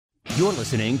You're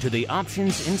listening to the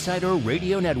Options Insider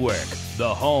Radio Network,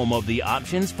 the home of the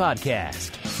Options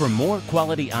Podcast. For more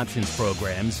quality options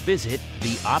programs, visit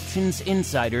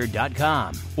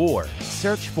theoptionsinsider.com or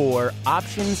search for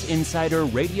Options Insider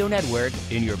Radio Network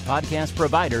in your podcast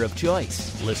provider of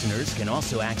choice. Listeners can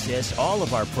also access all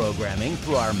of our programming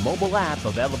through our mobile app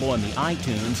available in the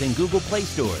iTunes and Google Play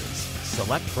stores.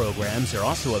 Select programs are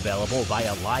also available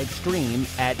via live stream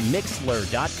at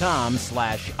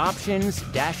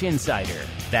mixlr.com/options-insider.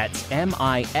 That's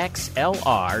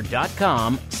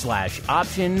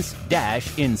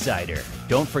mixlr.com/options-insider.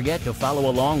 Don't forget to follow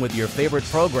along with your favorite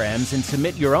programs and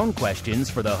submit your own questions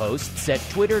for the hosts at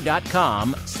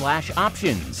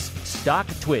twitter.com/options,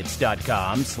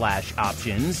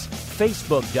 stocktwits.com/options,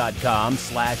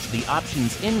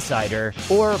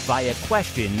 facebook.com/theoptionsinsider, or via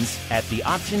questions at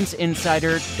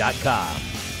theoptionsinsider.com.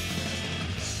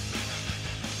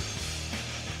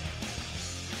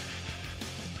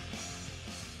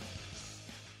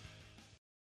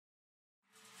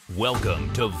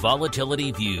 Welcome to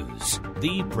Volatility Views,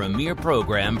 the premier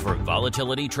program for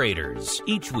volatility traders.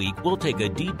 Each week, we'll take a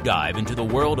deep dive into the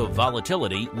world of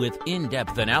volatility with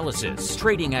in-depth analysis,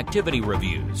 trading activity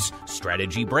reviews,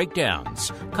 strategy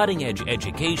breakdowns, cutting-edge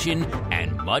education,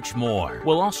 and much more.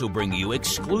 We'll also bring you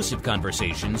exclusive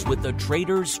conversations with the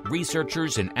traders,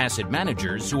 researchers, and asset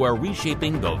managers who are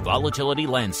reshaping the volatility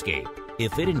landscape.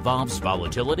 If it involves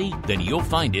volatility, then you'll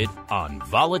find it on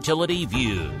Volatility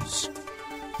Views.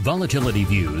 Volatility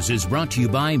Views is brought to you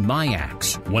by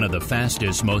MIAX, one of the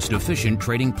fastest, most efficient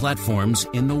trading platforms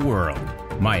in the world.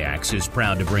 MIAX is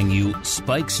proud to bring you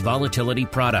SPIKES volatility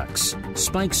products.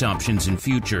 SPIKES options and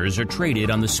futures are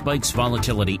traded on the SPIKES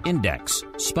Volatility Index,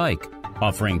 SPIKE,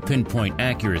 offering pinpoint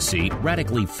accuracy,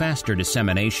 radically faster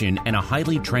dissemination, and a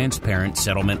highly transparent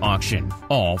settlement auction,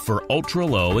 all for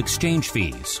ultra-low exchange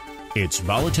fees. It's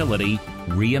volatility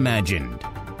reimagined.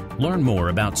 Learn more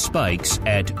about SPIKES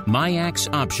at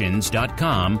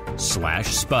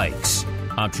myaxoptions.com/spikes.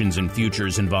 Options and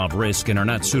futures involve risk and are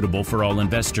not suitable for all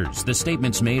investors. The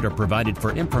statements made are provided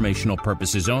for informational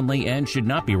purposes only and should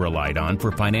not be relied on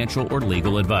for financial or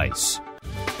legal advice.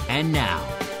 And now,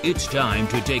 it's time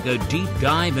to take a deep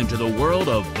dive into the world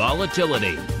of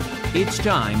volatility. It's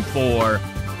time for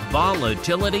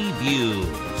Volatility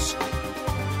Views.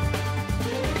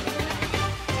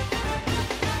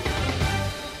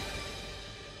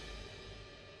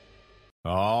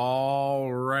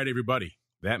 All right, everybody.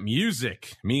 That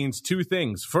music means two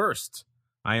things. First,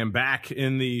 I am back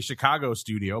in the Chicago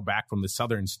studio, back from the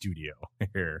Southern studio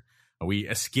here. We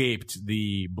escaped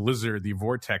the blizzard, the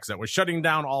vortex that was shutting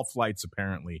down all flights,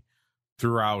 apparently,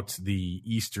 throughout the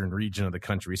eastern region of the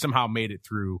country. Somehow made it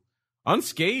through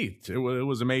unscathed. It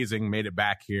was amazing. Made it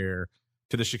back here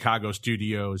to the Chicago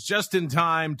studios just in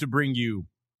time to bring you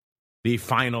the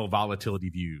final volatility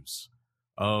views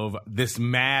of this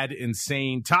mad,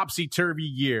 insane, topsy-turvy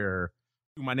year.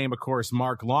 My name, of course,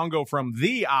 Mark Longo from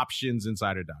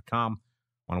theoptionsinsider.com.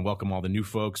 I want to welcome all the new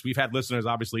folks. We've had listeners,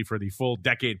 obviously, for the full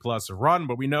decade-plus run,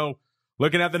 but we know,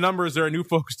 looking at the numbers, there are new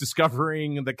folks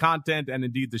discovering the content and,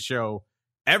 indeed, the show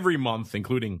every month,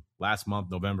 including last month.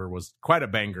 November was quite a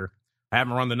banger. I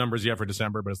haven't run the numbers yet for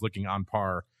December, but it's looking on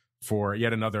par for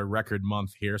yet another record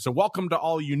month here. So welcome to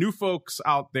all you new folks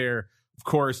out there. Of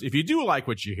course, if you do like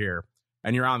what you hear,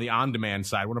 and you're on the on-demand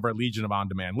side, one of our legion of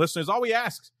on-demand listeners, all we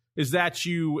ask is that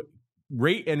you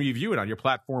rate and review it on your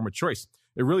platform of choice.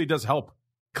 It really does help,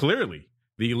 clearly,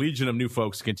 the legion of new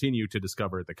folks continue to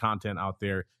discover the content out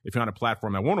there. If you're on a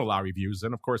platform that won't allow reviews,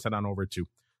 then, of course, head on over to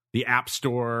the App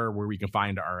Store where we can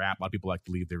find our app. A lot of people like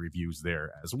to leave their reviews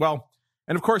there as well.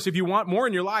 And, of course, if you want more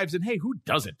in your lives, and hey, who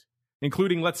doesn't?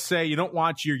 Including, let's say, you don't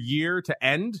want your year to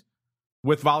end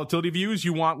with volatility views.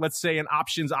 You want, let's say, an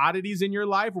options oddities in your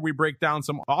life where we break down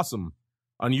some awesome,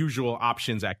 unusual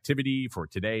options activity for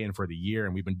today and for the year.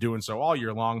 And we've been doing so all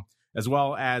year long, as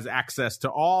well as access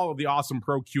to all of the awesome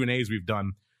pro Q&As we've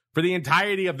done for the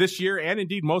entirety of this year and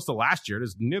indeed most of last year.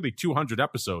 There's nearly 200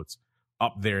 episodes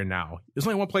up there now. There's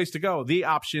only one place to go,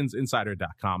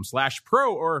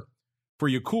 theoptionsinsider.com/pro, or for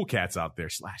you cool cats out there,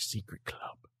 /secret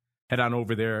club. Head on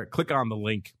over there, click on the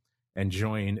link, and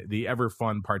join the ever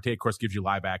fun party. Of course, gives you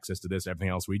live access to this, everything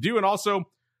else we do, and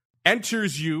also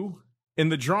enters you in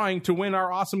the drawing to win our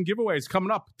awesome giveaways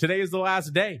coming up. Today is the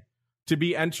last day to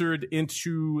be entered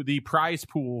into the prize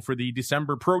pool for the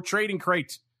December Pro Trading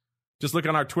Crate. Just look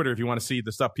on our Twitter if you want to see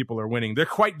the stuff people are winning. They're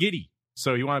quite giddy,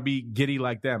 so you want to be giddy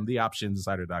like them,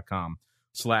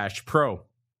 theoptionsinsider.com/pro.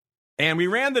 And we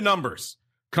ran the numbers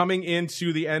coming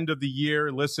into the end of the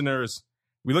year, listeners.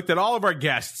 We looked at all of our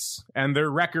guests and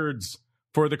their records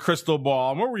for the crystal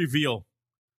ball, and we'll reveal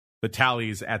the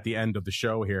tallies at the end of the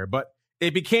show here, but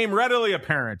it became readily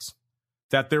apparent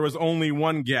that there was only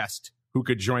one guest who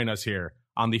could join us here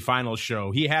on the final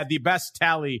show. He had the best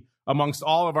tally amongst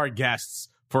all of our guests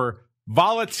for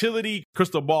volatility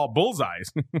crystal ball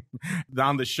bullseyes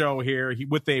on the show here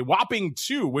with a whopping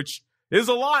 2, which is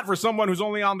a lot for someone who's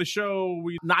only on the show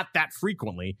not that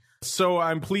frequently. So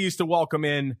I'm pleased to welcome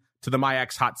in to the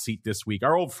MyX hot seat this week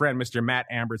our old friend, Mr. Matt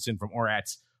Amberson from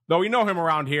ORATS, though we know him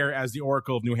around here as the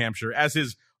Oracle of New Hampshire, as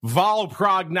his vol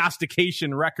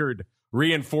prognostication record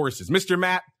reinforces. Mr.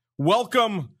 Matt,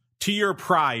 welcome to your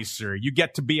prize, sir. You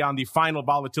get to be on the final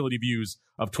volatility views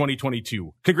of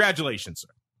 2022. Congratulations, sir.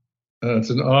 It's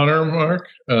an honor, Mark.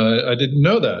 I didn't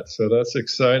know that, so that's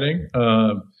exciting.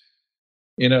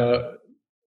 You know,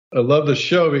 I love the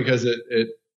show because it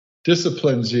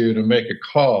disciplines you to make a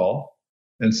call.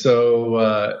 And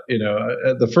so, you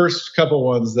know, the first couple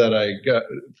ones that I got,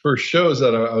 first shows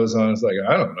that I was on, I was like,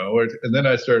 I don't know. And then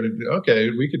I started, okay,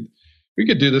 we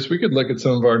could do this. We could look at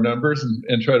some of our numbers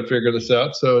and try to figure this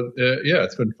out. So, yeah,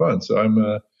 it's been fun.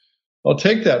 So I'll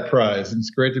take that prize. And it's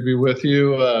great to be with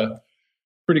you.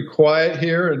 Pretty quiet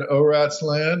here in ORATS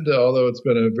land, although it's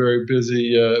been a very busy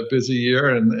year,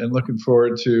 and looking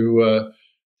forward to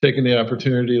taking the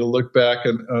opportunity to look back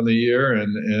on the year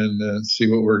and see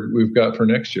what we've got for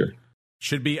next year.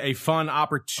 Should be a fun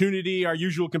opportunity. Our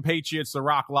usual compatriots, the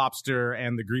Rock Lobster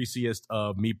and the greasiest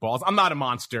of meatballs. I'm not a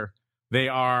monster. They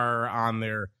are on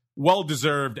their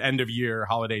well-deserved end-of-year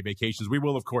holiday vacations. We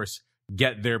will, of course,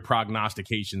 get their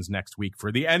prognostications next week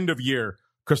for the end-of-year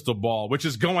crystal ball, which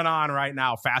is going on right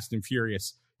now, fast and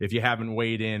furious. If you haven't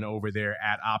weighed in over there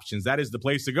at Options, that is the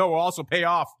place to go. We'll also pay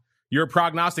off your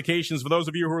prognostications for those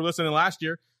of you who were listening last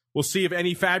year. We'll see if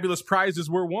any fabulous prizes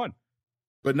were won.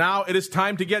 But now it is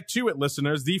time to get to it,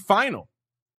 listeners. The final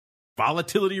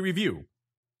volatility review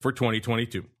for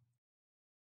 2022.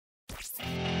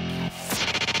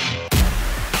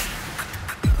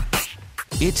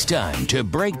 It's time to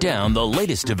break down the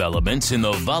latest developments in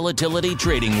the volatility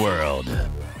trading world.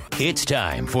 It's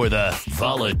time for the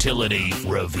Volatility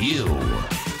Review.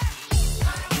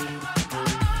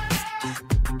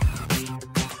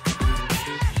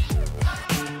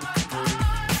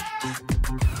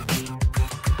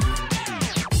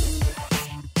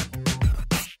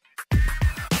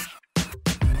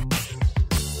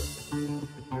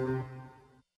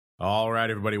 All right,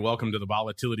 everybody, welcome to the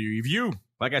Volatility Review.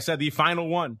 Like I said, the final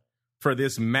one for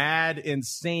this mad,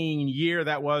 insane year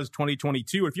that was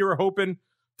 2022. If you were hoping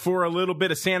for a little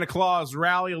bit of Santa Claus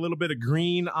rally, a little bit of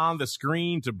green on the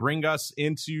screen to bring us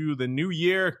into the new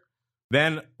year,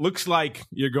 then looks like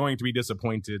you're going to be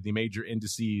disappointed. The major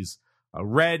indices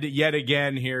red yet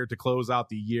again here to close out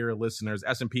the year, listeners.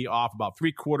 S&P off about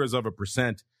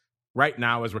 0.75% right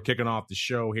now as we're kicking off the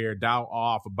show here. Dow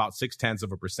off about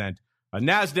 0.6%.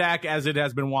 NASDAQ, as it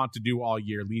has been wont to do all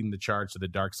year, leading the charge to the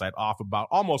dark side, off about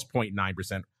almost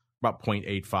 0.9%, about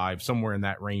 0.85, somewhere in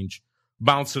that range,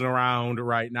 bouncing around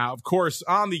right now. Of course,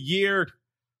 on the year,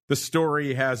 the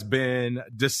story has been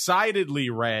decidedly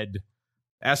red.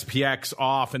 SPKX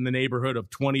off in the neighborhood of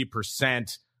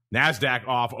 20%. NASDAQ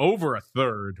off over a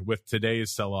third with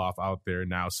today's sell-off out there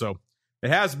now. So it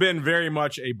has been very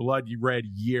much a blood red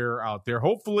year out there.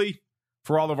 Hopefully,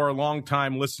 for all of our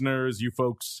longtime listeners, you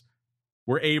folks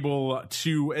were able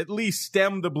to at least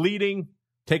stem the bleeding,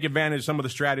 take advantage of some of the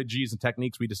strategies and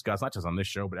techniques we discuss, not just on this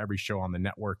show, but every show on the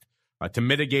network, to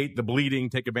mitigate the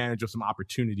bleeding, take advantage of some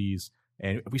opportunities.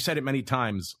 And we said it many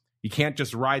times, you can't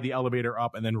just ride the elevator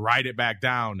up and then ride it back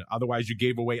down. Otherwise, you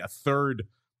gave away a third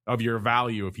of your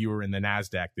value if you were in the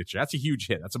NASDAQ this year. That's a huge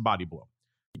hit. That's a body blow.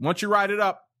 Once you ride it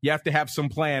up, you have to have some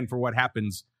plan for what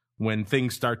happens when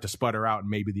things start to sputter out and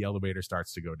maybe the elevator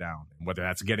starts to go down. And whether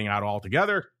that's getting out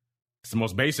altogether, it's the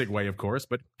most basic way, of course,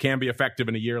 but can be effective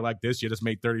in a year like this. You just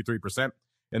made 33%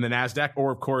 in the NASDAQ,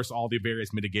 or, of course, all the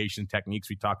various mitigation techniques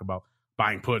we talk about,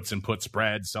 buying puts and put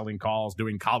spreads, selling calls,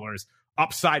 doing collars,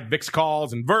 upside VIX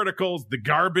calls and verticals, the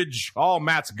garbage, all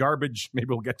Matt's garbage. Maybe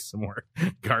we'll get to some more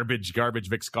garbage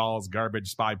VIX calls,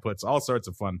 garbage SPY puts, all sorts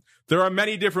of fun. There are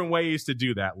many different ways to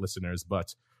do that, listeners,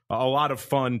 but a lot of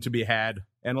fun to be had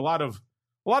and a lot of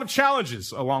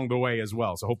challenges along the way as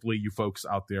well. So hopefully you folks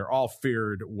out there all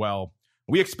fared well.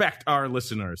 We expect our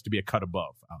listeners to be a cut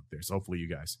above out there. So hopefully you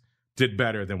guys did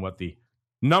better than what the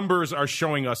numbers are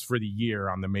showing us for the year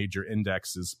on the major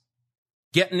indexes.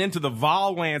 Getting into the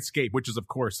vol landscape, which is, of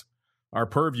course, our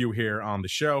purview here on the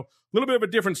show. A little bit of a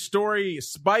different story.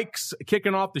 Spikes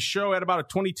kicking off the show at about a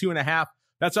 22.5.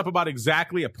 That's up about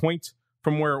exactly a point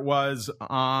from where it was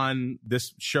on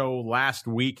this show last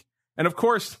week. And, of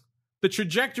course, the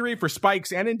trajectory for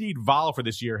spikes and indeed vol for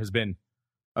this year has been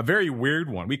a very weird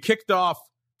one. We kicked off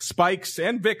SPIKES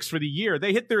and VIX for the year.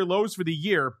 They hit their lows for the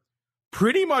year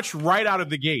pretty much right out of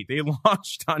the gate. They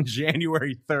launched on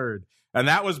January 3rd, and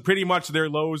that was pretty much their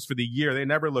lows for the year. They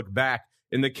never looked back.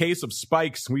 In the case of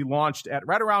SPIKES, we launched at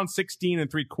right around 16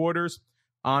 3/4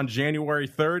 on January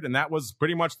 3rd, and that was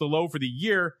pretty much the low for the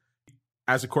year.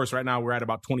 As, of course, right now we're at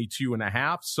about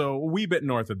 22.5, so a wee bit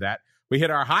north of that. We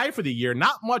hit our high for the year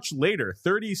not much later,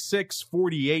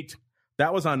 36.48.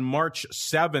 That was on March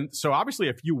 7th, so obviously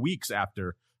a few weeks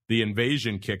after the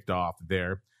invasion kicked off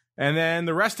there. And then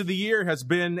the rest of the year has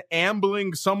been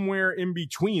ambling somewhere in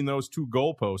between those two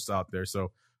goalposts out there.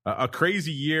 So a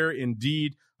crazy year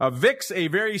indeed. VIX, a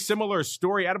very similar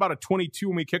story, at about a 22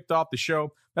 when we kicked off the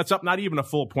show. That's up not even a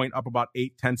full point, up about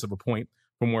 0.8 of a point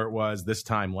from where it was this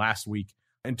time last week.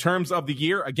 In terms of the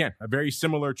year, again, a very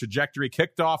similar trajectory.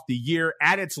 Kicked off the year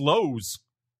at its lows,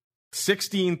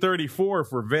 1634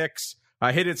 for VIX.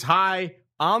 Hit its high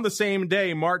on the same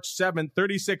day, March 7th,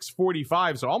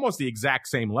 36.45, so almost the exact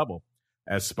same level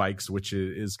as SPIKES, which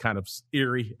is kind of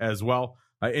eerie as well.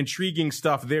 Intriguing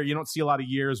stuff there. You don't see a lot of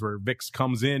years where VIX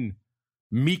comes in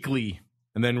meekly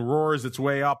and then roars its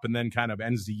way up and then kind of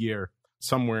ends the year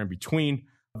somewhere in between.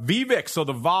 VVIX, so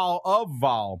the vol of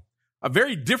vol, a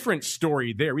very different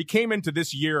story there. We came into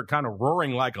this year kind of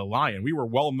roaring like a lion. We were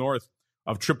well north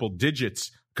of triple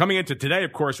digits. Coming into today,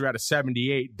 of course, we're at a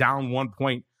 78, down 1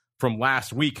 point from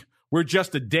last week. We're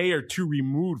just a day or two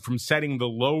removed from setting the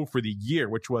low for the year,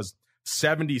 which was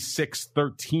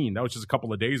 76.13. That was just a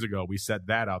couple of days ago. We set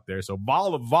that out there. So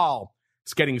vol of vol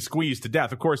is getting squeezed to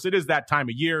death. Of course, it is that time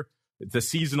of year. It's a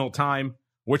seasonal time,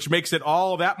 which makes it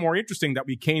all that more interesting that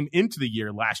we came into the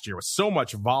year last year with so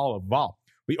much vol of vol.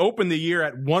 We opened the year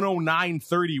at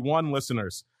 109.31,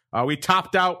 listeners. We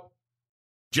topped out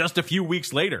just a few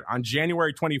weeks later on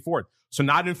January 24th. So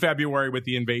not in February with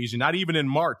the invasion, not even in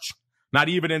March, not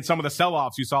even in some of the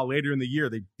sell-offs you saw later in the year.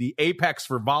 The apex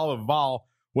for vol of vol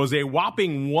was a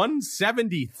whopping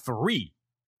 173.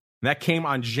 That came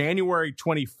on January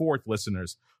 24th,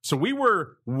 listeners. So we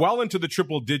were well into the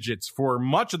triple digits for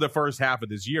much of the first half of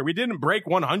this year. We didn't break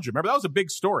 100. Remember, that was a big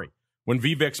story when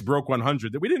VVIX broke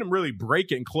 100, that we didn't really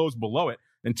break it and close below it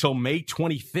until May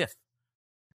 25th.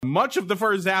 Much of the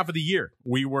first half of the year,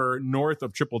 we were north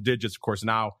of triple digits. Of course,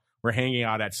 now we're hanging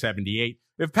out at 78.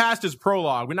 If past is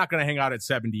prologue, we're not going to hang out at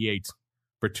 78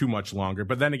 for too much longer.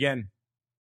 But then again,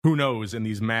 who knows in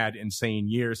these mad, insane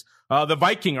years. The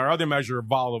Viking, our other measure of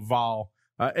vol,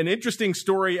 an interesting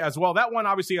story as well. That one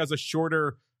obviously has a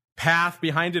shorter path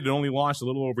behind it. It only launched a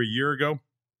little over a year ago.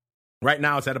 Right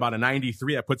now it's at about a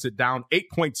 93. That puts it down 8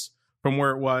 points from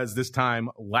where it was this time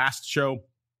last show.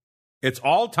 Its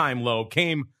all-time low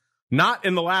came not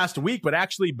in the last week, but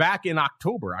actually back in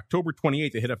October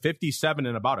 28th. It hit a 57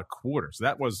 and about a quarter. So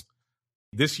that was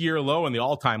this year low and the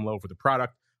all-time low for the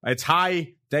product. Its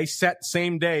high, they set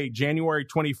same day, January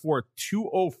 24th,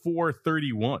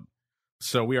 204.31.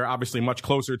 So we are obviously much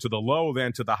closer to the low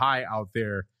than to the high out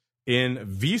there in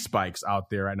VSPKES out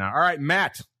there right now. All right,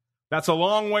 Matt, that's a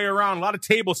long way around, a lot of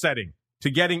table setting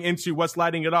to getting into what's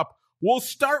lighting it up. We'll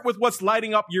start with what's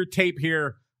lighting up your tape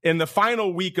here in the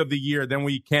final week of the year. Then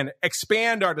we can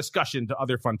expand our discussion to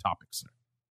other fun topics.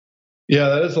 Yeah,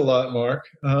 that is a lot, Mark.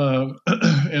 And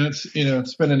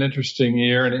it's been an interesting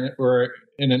year, and we're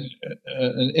in an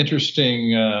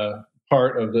interesting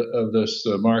part of this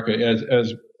market.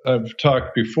 As I've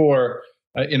talked before,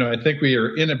 I think we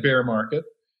are in a bear market,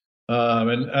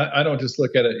 and I don't just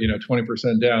look at it,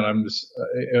 20% down.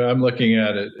 I'm looking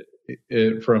at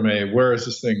it from a where is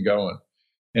this thing going,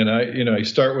 and I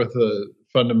start with the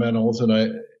fundamentals,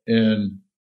 and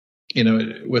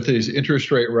with these interest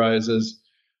rate rises.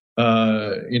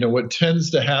 What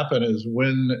tends to happen is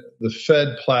when the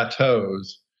Fed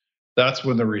plateaus, that's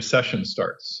when the recession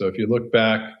starts. So if you look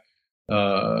back,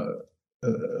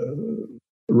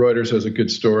 Reuters has a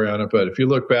good story on it, but if you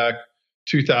look back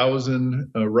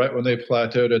 2000, right when they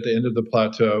plateaued, at the end of the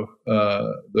plateau,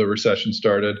 the recession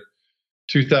started.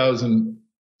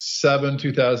 2007,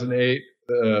 2008,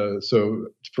 so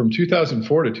from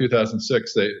 2004 to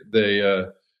 2006, they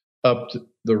upped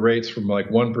the rates from like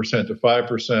 1% to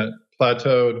 5%,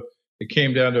 plateaued. It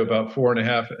came down to about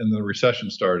 4.5%, and the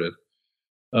recession started.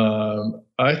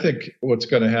 I think what's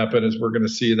going to happen is we're going to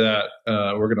see that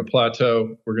we're going to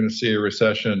plateau. We're going to see a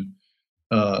recession.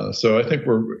 So I think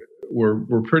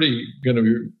we're pretty going to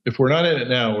be. If we're not in it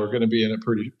now, we're going to be in it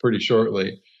pretty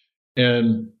shortly.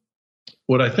 And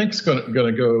what I think is going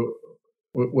to go.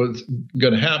 What's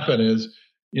going to happen is,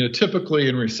 typically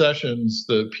in recessions,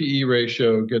 the PE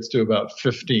ratio gets to about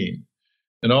 15.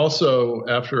 And also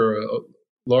after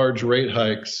large rate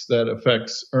hikes, that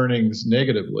affects earnings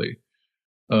negatively.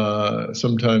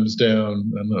 sometimes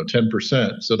down, I don't know,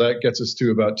 10%. So that gets us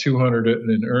to about 200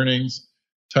 in earnings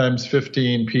times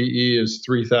 15 PE is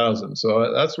 3,000.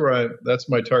 So that's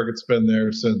my target's been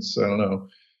there since, I don't know,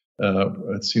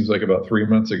 it seems like about 3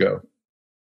 months ago.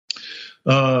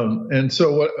 And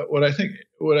so what I think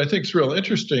is real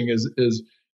interesting is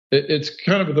it's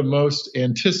kind of the most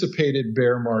anticipated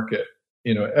bear market.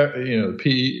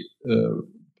 PE,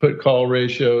 put call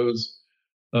ratios.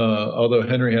 Although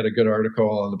Henry had a good article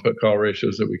on the put call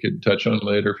ratios that we could touch on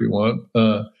later if you want.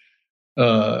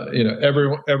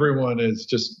 Everyone is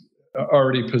just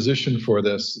already positioned for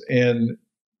this, and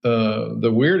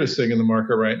the weirdest thing in the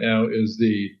market right now is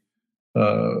the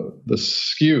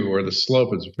skew or the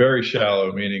slope is very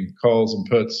shallow, meaning calls and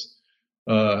puts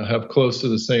have close to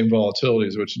the same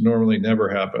volatilities, which normally never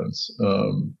happens.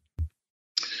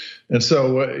 And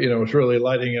so, what's really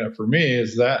lighting it up for me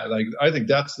is that, I think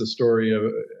that's the story of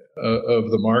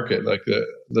the market. Like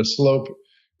the slope,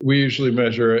 we usually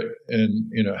measure it in,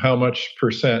 how much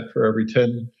percent for every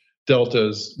 10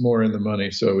 deltas more in the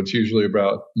money. So it's usually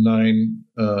about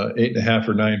 8.5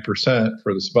 or 9%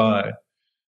 for the SPY.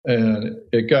 And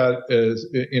it got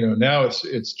now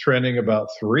it's trending about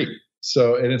 3.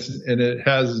 So, and it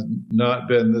has not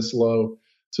been this low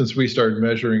since we started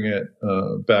measuring it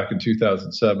back in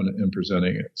 2007 and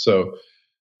presenting it. So,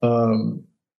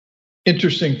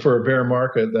 interesting for a bear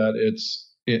market that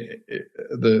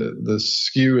the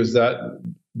skew is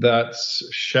that's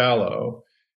shallow.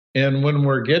 And when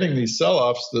we're getting these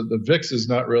sell-offs, the VIX is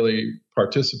not really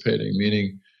participating,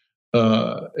 meaning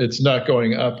it's not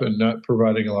going up and not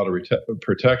providing a lot of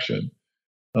protection.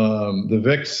 The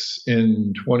VIX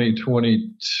in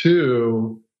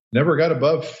 2022 never got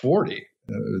above 40.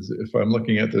 If I'm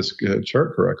looking at this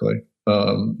chart correctly,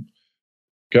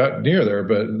 got near there,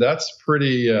 but that's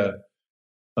pretty. We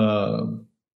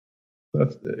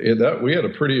had a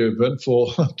pretty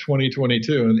eventful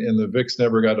 2022, and the VIX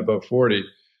never got above 40,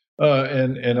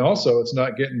 and also it's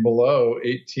not getting below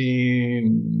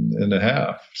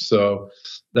 18.5. So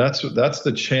that's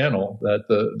the channel that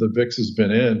the VIX has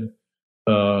been in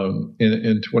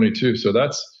 22. So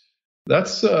that's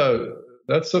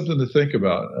something to think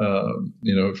about.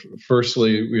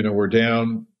 Firstly, we're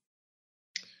down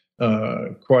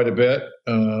quite a bit,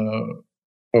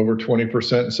 over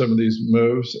 20% in some of these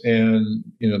moves, and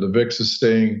the VIX is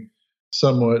staying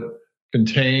somewhat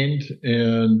contained,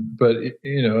 but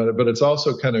it's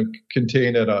also kind of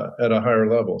contained at a higher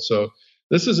level. So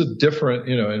this is a different,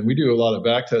 and we do a lot of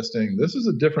back testing. This is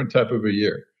a different type of a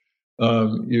year.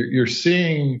 You're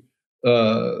seeing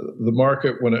the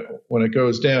market when it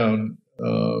goes down.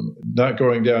 Not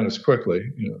going down as quickly,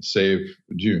 save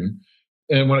June.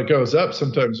 And when it goes up,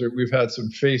 sometimes we've had some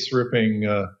face-ripping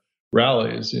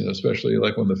rallies, especially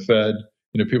like when the Fed,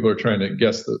 people are trying to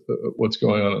guess what's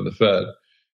going on in the Fed.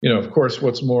 Of course,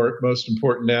 what's most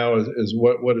important now is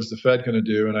what is the Fed going to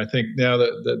do? And I think now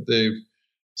that they've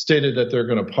stated that they're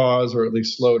going to pause or at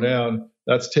least slow down,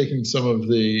 that's taking some of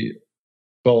the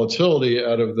volatility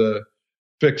out of the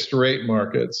fixed rate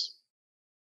markets.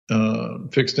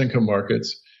 Fixed income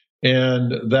markets,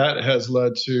 and that has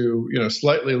led to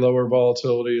slightly lower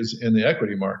volatilities in the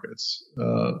equity markets,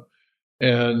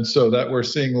 and so that we're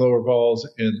seeing lower vols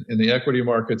in the equity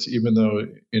markets, even though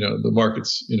the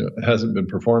markets hasn't been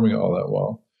performing all that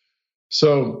well.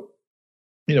 So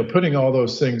putting all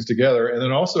those things together, and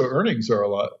then also earnings are a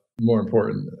lot more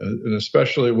important, and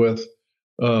especially with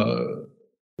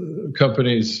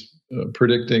companies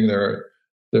predicting their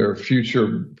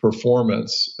future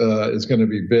performance is going to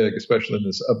be big, especially in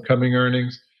this upcoming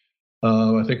earnings.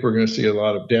 I think we're going to see a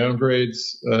lot of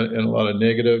downgrades and a lot of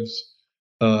negatives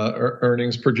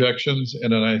earnings projections.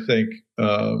 And then I think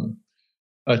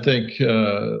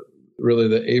really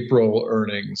the April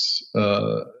earnings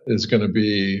is going to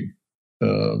be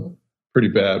pretty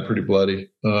bad, pretty bloody.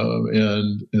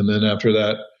 And then after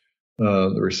that,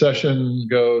 the recession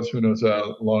goes. Who knows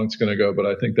how long it's going to go? But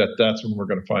I think that's when we're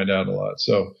going to find out a lot.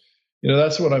 So,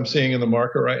 that's what I'm seeing in the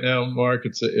market right now, Mark.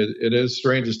 It is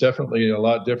strange. It's definitely a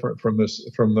lot different from the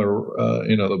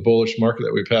the bullish market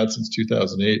that we've had since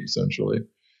 2008. Essentially,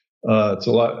 it's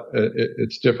a lot.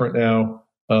 It's different now.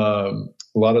 A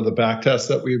lot of the back tests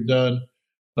that we've done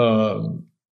that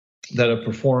have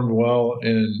performed well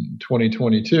in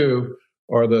 2022.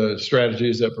 Are the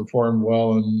strategies that performed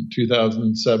well in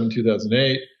 2007,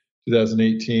 2008,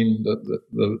 2018,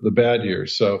 the bad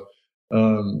years. So,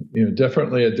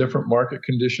 definitely a different market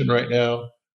condition right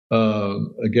now.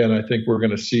 Again, I think we're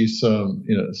going to see some,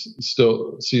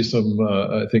 still see some,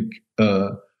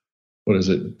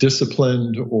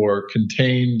 disciplined or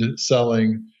contained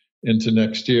selling into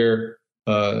next year.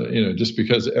 just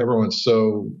because everyone's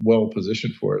so well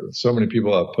positioned for it. So many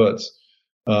people have puts,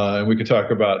 and we could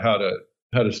talk about how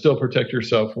to still protect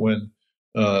yourself when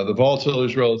the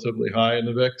volatility is relatively high in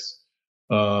the VIX,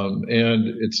 and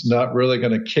it's not really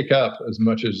going to kick up as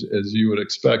much as you would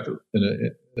expect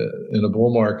in a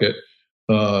bull market.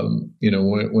 When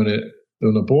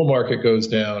the bull market goes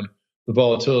down, the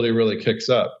volatility really kicks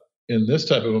up. In this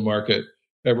type of a market,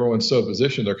 everyone's so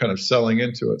positioned, they're kind of selling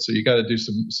into it. So you got to do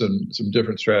some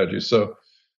different strategies. So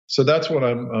that's what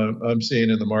I'm seeing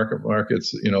in the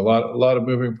markets. A lot of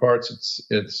moving parts.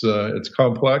 It's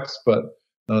complex, but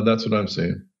that's what I'm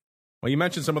seeing. Well, you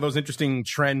mentioned some of those interesting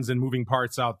trends and moving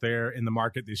parts out there in the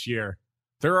market this year.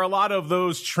 There are a lot of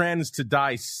those trends to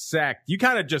dissect. You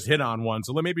kind of just hit on one,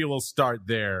 so maybe we'll start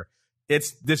there.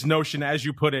 It's this notion, as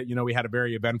you put it, we had a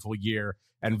very eventful year,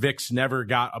 and VIX never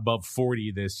got above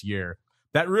 40 this year.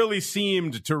 That really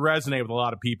seemed to resonate with a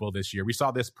lot of people this year. We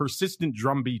saw this persistent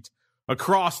drumbeat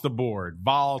across the board,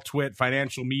 vol, twit,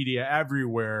 financial media,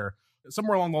 everywhere,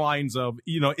 somewhere along the lines of,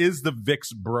 is the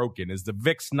VIX broken? Is the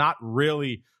VIX not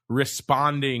really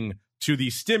responding to the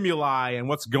stimuli and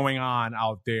what's going on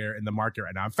out there in the market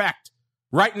right now? In fact,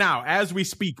 right now, as we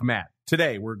speak, Matt,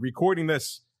 today, we're recording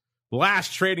this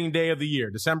last trading day of the year,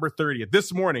 December 30th.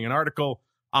 This morning, an article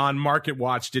on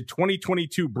MarketWatch, did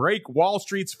 2022 break Wall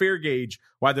Street's fear gauge,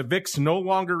 why the VIX no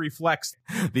longer reflects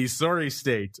the sorry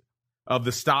state of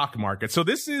the stock market? So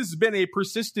this has been a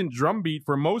persistent drumbeat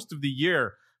for most of the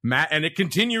year, Matt, and it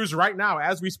continues right now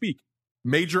as we speak.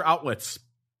 Major outlets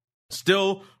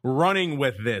still running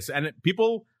with this. And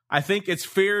people, I think it's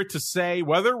fair to say,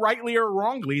 whether rightly or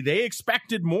wrongly, they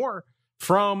expected more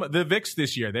from the VIX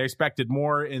this year. They expected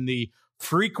more in the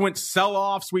frequent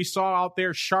sell-offs we saw out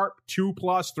there, sharp 2+,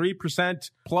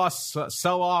 3% plus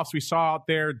sell-offs we saw out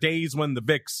there, days when the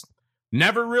VIX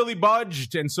never really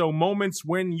budged. And so moments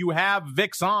when you have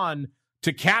VIX on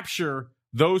to capture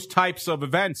those types of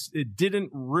events, it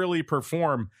didn't really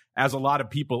perform as a lot of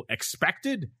people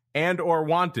expected and or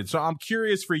wanted. So I'm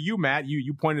curious for you, Matt,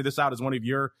 you pointed this out as one of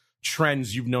your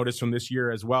trends you've noticed from this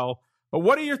year as well. But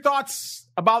what are your thoughts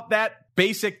about that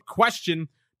basic question?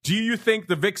 Do you think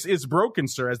the VIX is broken,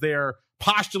 sir, as they are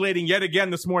postulating yet again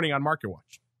this morning on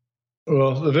MarketWatch?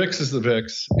 Well, the VIX is the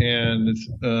VIX, and it's,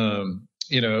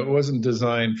 it wasn't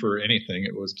designed for anything.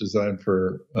 It was designed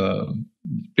for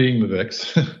being the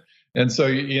VIX. And so,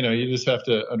 you just have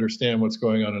to understand what's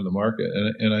going on in the market.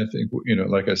 And I think,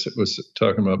 like I was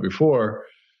talking about before,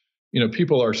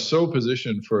 people are so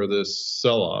positioned for this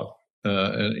sell-off.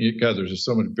 And God, there's just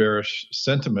so much bearish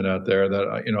sentiment out there that,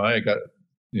 I got,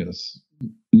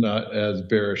 not as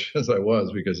bearish as I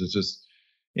was, because it's just,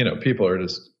 people are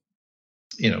just,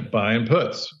 buying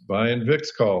puts, buying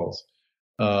VIX calls.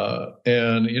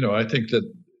 And, I think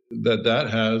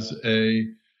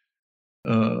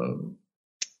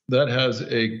that has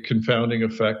a confounding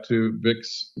effect to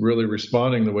VIX really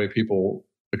responding the way people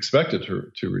expect it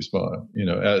to respond.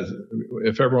 As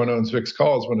if everyone owns VIX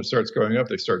calls, when it starts going up,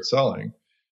 they start selling,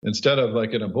 instead of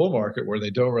like in a bull market where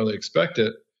they don't really expect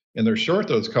it and they're short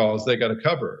those calls, they got to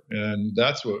cover. And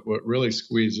that's what really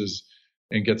squeezes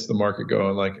and gets the market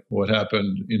going, like what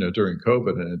happened, during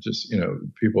COVID. And it just,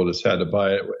 people just had to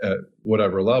buy it at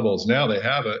whatever levels. Now they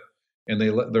have it and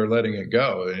they're letting it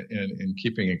go and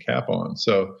keeping a cap on.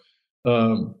 So,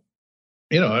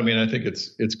 I think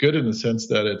it's good in the sense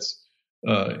that it's,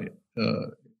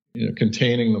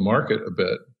 containing the market a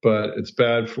bit, but it's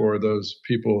bad for those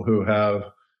people who have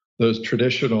those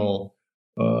traditional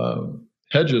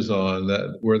hedges on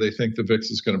that, where they think the VIX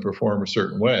is going to perform a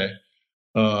certain way.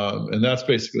 And that's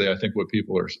basically, I think, what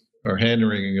people are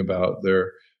hand-wringing about.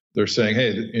 They're saying,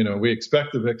 hey, we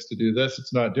expect the VIX to do this.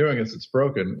 It's not doing it. It's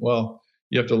broken. Well,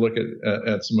 you have to look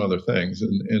at some other things.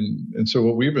 And so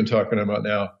what we've been talking about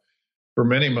now for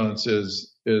many months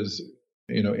is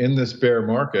in this bear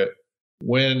market,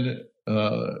 when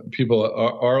people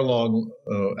are long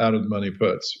out of the money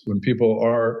puts, when people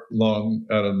are long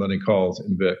out of the money calls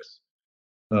in VIX,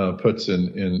 puts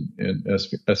in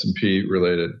S&P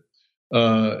related,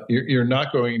 you're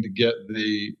not going to get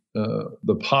the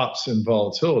pops in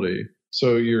volatility.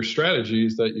 So your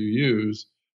strategies that you use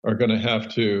are going to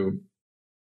have to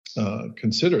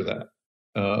consider that.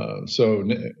 So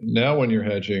now when you're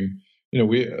hedging,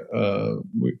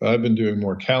 I've been doing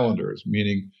more calendars,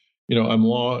 meaning, I'm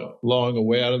long a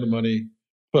way out of the money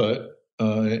put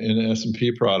in an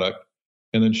S&P product,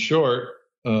 and then short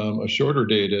a shorter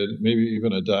dated, maybe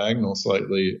even a diagonal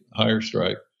slightly higher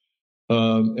strike.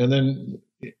 And then,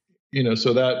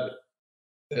 so that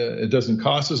it doesn't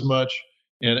cost as much.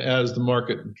 And as the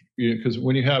market, because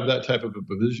when you have that type of a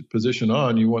position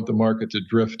on, you want the market to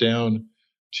drift down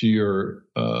to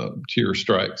your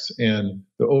strikes. And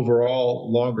the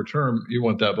overall longer term, you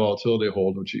want that volatility to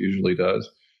hold, which it usually does.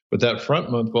 But that front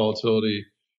month volatility,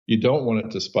 you don't want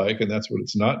it to spike, and that's what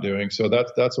it's not doing. So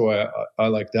that's why I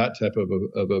like that type of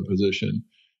a position.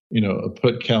 A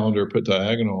put calendar, put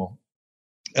diagonal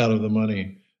out of the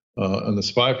money on the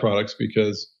SPY products,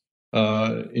 because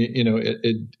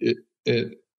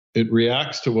it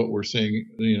reacts to what we're seeing,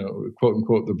 quote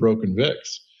unquote, the broken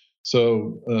VIX.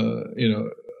 So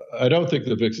I don't think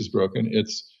the VIX is broken.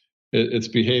 It's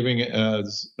behaving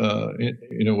as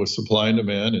with supply and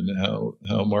demand, and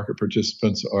how market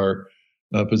participants are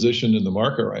positioned in the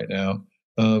market right now.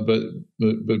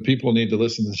 But people need to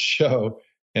listen to the show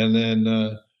and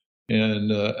then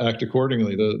act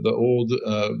accordingly. The old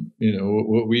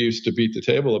what we used to beat the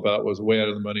table about was way out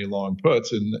of the money long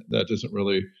puts, and that doesn't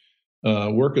really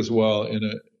work as well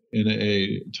in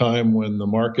a time when the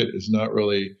market is not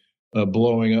really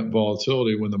blowing up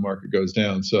volatility when the market goes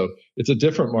down. So it's a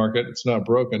different market. It's not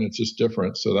broken. It's just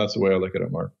different. So that's the way I look at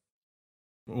it, Mark.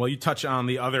 Well, you touch on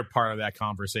the other part of that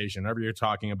conversation. Whenever you're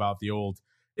talking about the old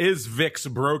 "is VIX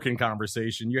broken"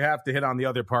 conversation, you have to hit on the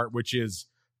other part, which is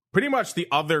pretty much the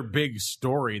other big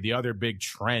story, the other big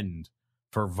trend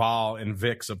for vol and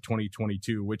VIX of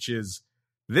 2022, which is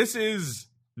this is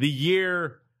the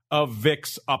year of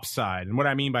VIX upside. And what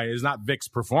I mean by it is not VIX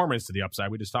performance to the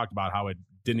upside. We just talked about how it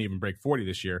didn't even break 40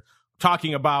 this year.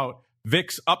 Talking about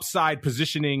VIX upside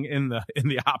positioning in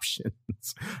the options.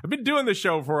 I've been doing this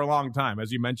show for a long time,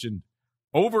 as you mentioned,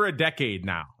 over a decade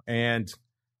now. And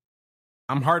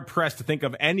I'm hard pressed to think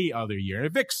of any other year.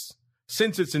 VIX,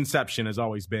 since its inception, has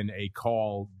always been a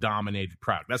call-dominated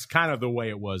product. That's kind of the way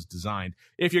it was designed.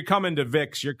 If you're coming to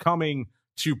VIX, you're coming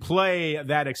to play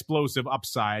that explosive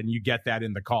upside, and you get that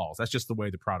in the calls. That's just the way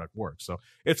the product works. So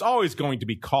it's always going to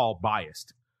be call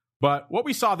biased. But what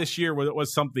we saw this year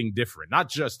was something different, not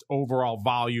just overall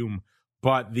volume,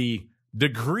 but the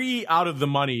degree out of the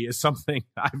money is something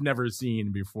I've never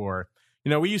seen before.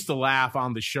 We used to laugh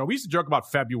on the show. We used to joke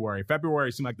about February.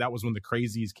 February seemed like that was when the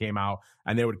crazies came out,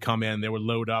 and they would come in, they would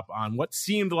load up on what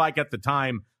seemed like at the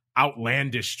time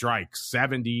outlandish strikes,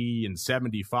 70 and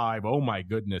 75. Oh my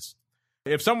goodness.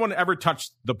 If someone ever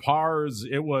touched the pars,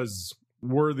 it was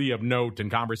worthy of note and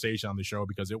conversation on the show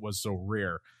because it was so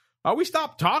rare. We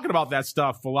stopped talking about that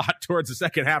stuff a lot towards the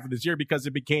second half of this year because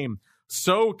it became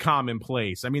so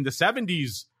commonplace. I mean, the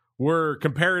 70s were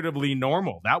comparatively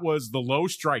normal. That was the low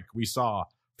strike we saw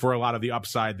for a lot of the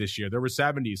upside this year. There were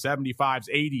 70s, 75s,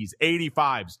 80s,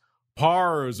 85s,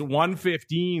 pars,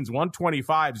 115s,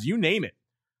 125s, you name it.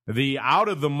 The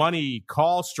out-of-the-money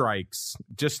call strikes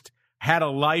just had a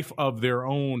life of their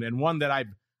own, and one that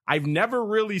I've never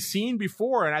really seen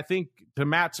before. And I think, to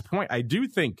Matt's point, I do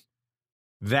think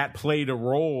that played a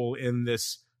role in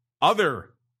this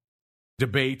other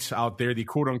debate out there, the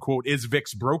quote-unquote "is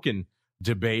VIX broken"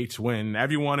 debate, when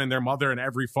everyone and their mother and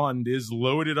every fund is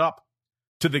loaded up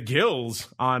to the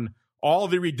gills on all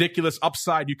the ridiculous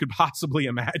upside you could possibly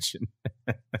imagine.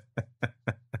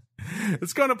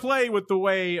 It's going to play with the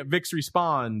way VIX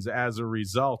responds as a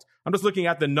result. I'm just looking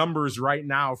at the numbers right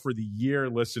now for the year,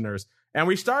 listeners. And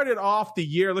we started off the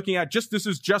year looking at this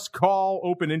is just call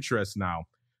open interest now.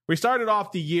 We started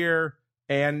off the year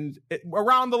and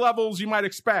around the levels you might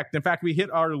expect. In fact, we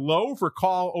hit our low for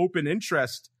call open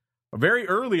interest very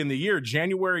early in the year,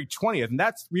 January 20th. And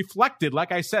that's reflected,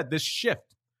 like I said, this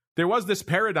shift. There was this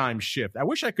paradigm shift. I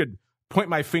wish I could point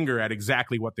my finger at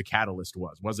exactly what the catalyst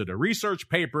was. Was it a research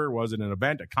paper? Was it an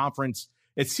event, a conference?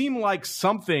 It seemed like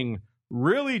something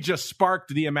really just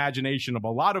sparked the imagination of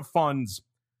a lot of funds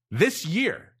this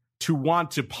year to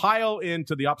want to pile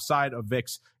into the upside of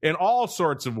VIX in all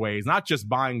sorts of ways, not just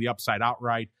buying the upside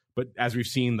outright, but as we've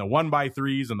seen, the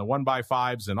 1x3s and the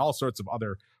 1x5s and all sorts of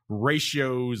other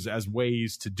ratios as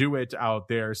ways to do it out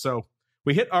there. So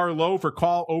we hit our low for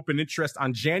call open interest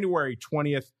on January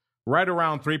 20th, right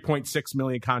around 3.6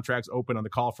 million contracts open on the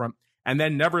call front, and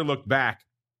then never looked back.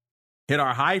 Hit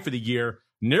our high for the year,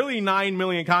 nearly 9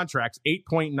 million contracts,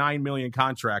 8.9 million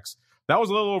contracts. That was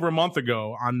a little over a month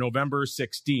ago on November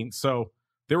 16th. So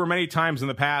there were many times in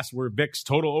the past where VIX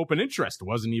total open interest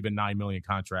wasn't even 9 million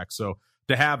contracts. So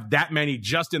to have that many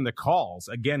just in the calls,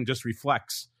 again, just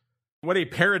reflects what a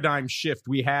paradigm shift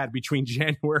we had between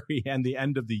January and the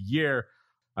end of the year.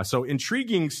 So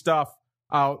intriguing stuff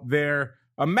out there.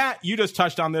 Matt, you just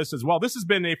touched on this as well. This has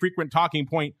been a frequent talking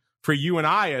point for you and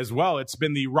I as well. It's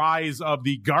been the rise of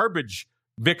the garbage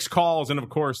VIX calls and, of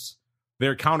course,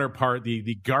 their counterpart,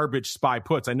 the garbage SPY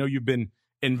puts. I know you've been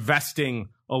investing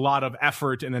a lot of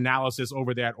effort and analysis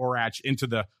over there at ORATS into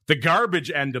the garbage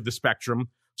end of the spectrum.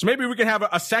 So maybe we can have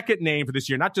a second name for this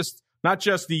year, not just not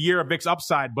just the year of VIX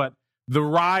upside, but the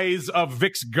rise of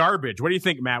VIX garbage. What do you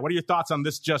think, Matt? What are your thoughts on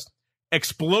this just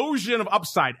explosion of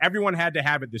upside? Everyone had to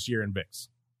have it this year in VIX.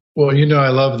 Well, I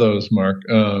love those, Mark.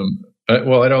 I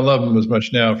don't love them as much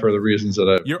now for the reasons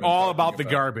that You're all about the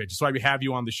garbage. That's why we have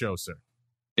you on the show, sir.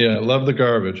 Yeah, love the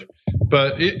garbage.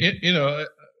 But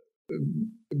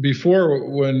before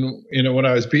when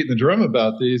I was beating the drum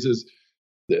about these, is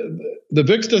the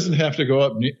VIX doesn't have to go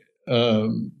up,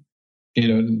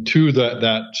 to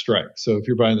that strike. So if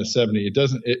you're buying the 70, it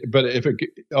doesn't. But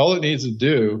all it needs to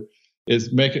do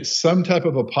is make it some type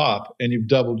of a pop, and you've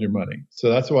doubled your money. So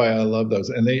that's why I love those,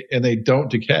 and they don't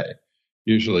decay.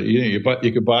 Usually, you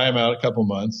could buy them out a couple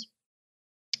months,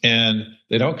 and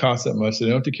they don't cost that much. They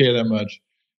don't decay that much,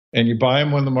 and you buy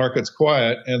them when the market's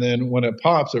quiet, and then when it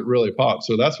pops, it really pops.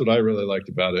 So that's what I really liked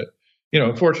about it.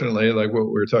 Unfortunately, like what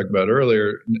we were talking about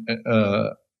earlier,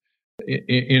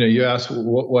 you asked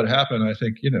what happened. I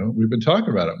think we've been talking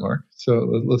about it, Mark.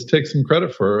 So let's take some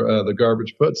credit for the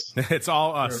garbage puts. It's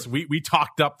all us. We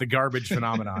talked up the garbage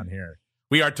phenomenon here.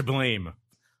 We are to blame.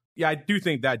 Yeah, I do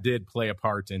think that did play a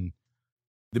part in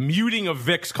the muting of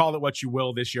VIX, call it what you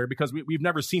will, this year, because we've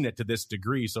never seen it to this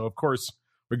degree. So, of course,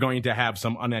 we're going to have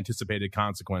some unanticipated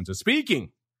consequences.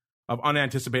 Speaking of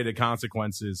unanticipated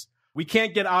consequences, we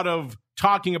can't get out of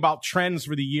talking about trends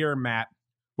for the year, Matt,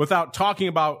 without talking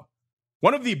about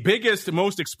one of the biggest,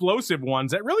 most explosive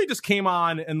ones that really just came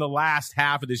on in the last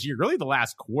half of this year, really the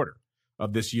last quarter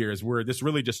of this year, is where this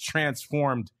really just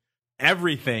transformed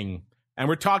everything. And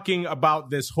we're talking about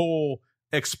this whole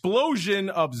explosion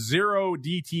of zero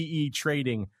DTE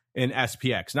trading in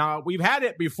SPX. Now, we've had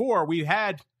it before. We've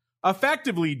had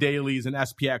effectively dailies in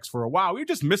SPX for a while. We were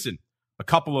just missing a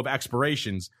couple of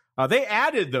expirations. They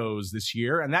added those this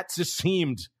year, and that just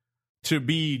seemed to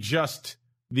be just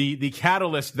the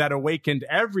catalyst that awakened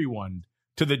everyone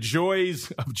to the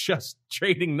joys of just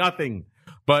trading nothing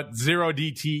but zero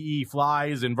DTE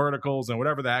flies and verticals and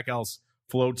whatever the heck else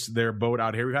floats their boat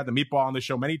out here. We've had the Meatball on the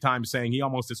show many times saying he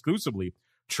almost exclusively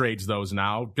trades those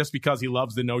now just because he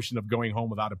loves the notion of going home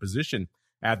without a position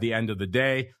at the end of the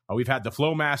day. We've had the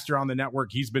Flowmaster on the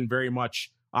network. He's been very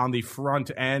much on the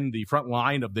front end, the front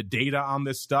line of the data on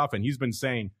this stuff, and he's been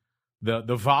saying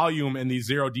the volume in these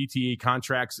zero DTE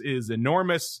contracts is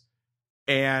enormous,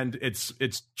 and it's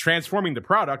transforming the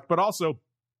product, but also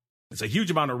it's a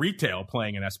huge amount of retail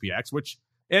playing in SPX, which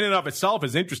in and of itself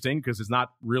is interesting because it's not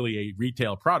really a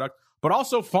retail product, but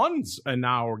also funds are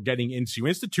now getting into,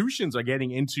 institutions are getting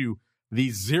into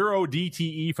the zero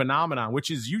DTE phenomenon,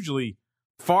 which is usually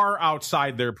far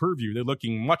outside their purview. They're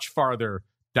looking much farther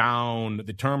down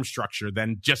the term structure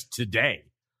than just today.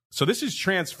 So this is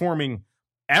transforming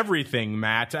everything,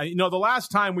 Matt. The last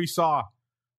time we saw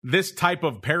this type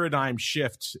of paradigm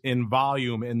shift in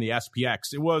volume in the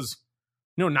SPX, it was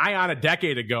nigh on a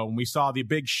decade ago when we saw the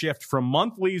big shift from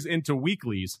monthlies into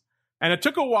weeklies. And it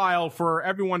took a while for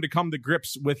everyone to come to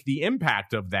grips with the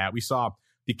impact of that. We saw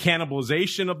the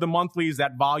cannibalization of the monthlies,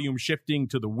 that volume shifting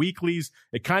to the weeklies.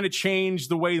 It kind of changed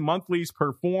the way monthlies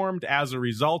performed as a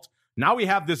result. Now we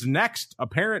have this next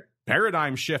apparent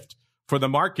paradigm shift for the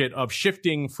market of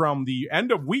shifting from the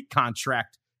end of week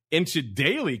contract into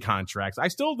daily contracts. I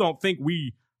still don't think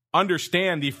we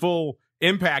understand the full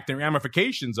impact and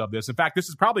ramifications of this. In fact, this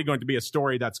is probably going to be a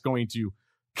story that's going to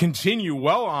continue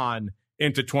well on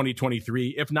into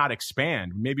 2023, if not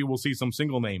expand. Maybe we'll see some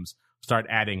single names start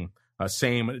adding a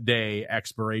same day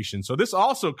expiration. So this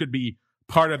also could be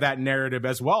part of that narrative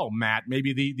as well, Matt.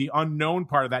 Maybe the unknown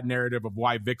part of that narrative of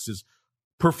why VIX is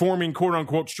performing quote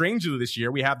unquote strangely this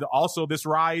year. We have also this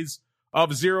rise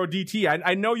of zero DT.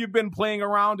 I know you've been playing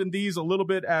around in these a little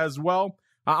bit as well.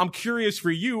 I'm curious for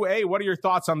you, what are your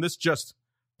thoughts on this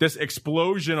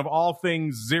explosion of all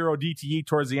things zero DTE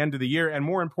towards the end of the year? And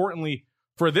more importantly,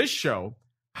 for this show,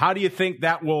 how do you think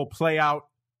that will play out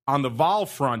on the vol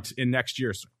front in next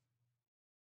year, sir?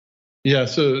 Yeah,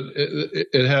 so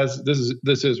it has.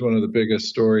 This is one of the biggest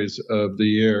stories of the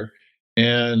year,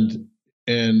 and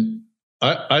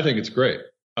I think it's great.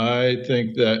 I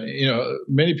think that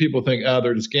many people think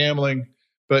they're just gambling,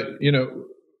 but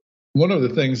one of the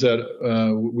things that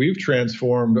we've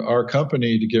transformed our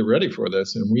company to get ready for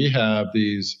this, and we have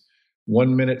these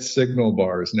 1 minute signal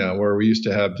bars now, where we used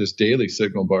to have just daily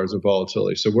signal bars of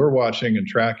volatility. So we're watching and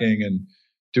tracking and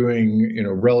doing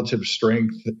relative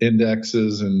strength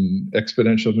indexes and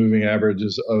exponential moving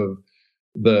averages of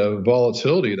the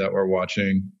volatility that we're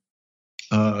watching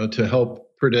to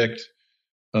help predict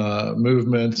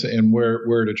movements and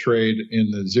where to trade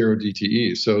in the zero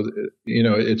DTE. So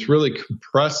it's really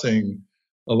compressing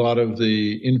a lot of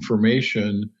the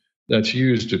information that's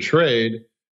used to trade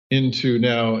into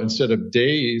now, instead of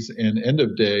days and end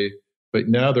of day, but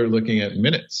now they're looking at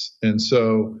minutes. And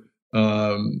so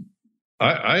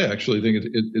I actually think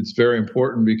it's very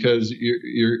important, because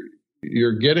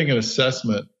you're getting an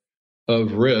assessment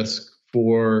of risk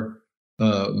for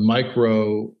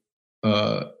micro,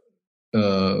 or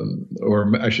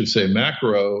I should say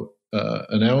macro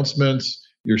announcements.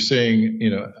 You're seeing,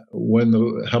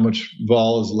 how much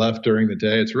vol is left during the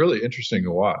day. It's really interesting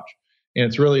to watch. And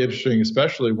it's really interesting,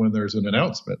 especially when there's an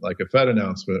announcement, like a Fed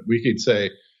announcement. We could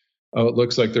say, oh, it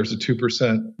looks like there's a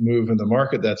 2% move in the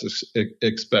market that's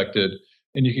expected.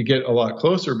 And you could get a lot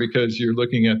closer, because you're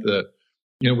looking at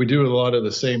we do a lot of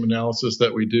the same analysis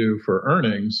that we do for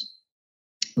earnings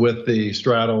with the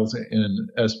straddles and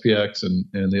SPX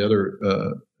and the other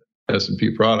S&P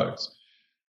products.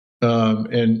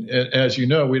 And as you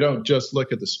know, we don't just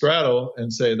look at the straddle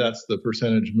and say that's the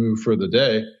percentage move for the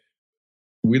day.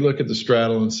 We look at the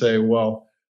straddle and say, well,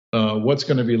 what's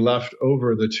going to be left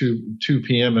over the 2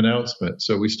 p.m. announcement?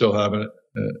 So we still have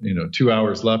 2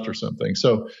 hours left or something.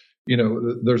 So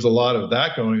there's a lot of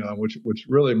that going on, which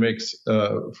really makes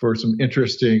for some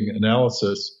interesting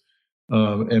analysis,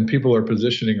 and people are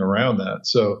positioning around that.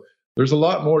 So there's a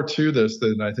lot more to this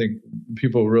than I think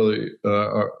people really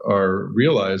are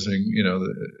realizing.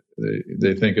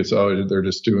 They think it's they're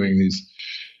just doing these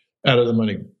out of the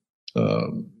money,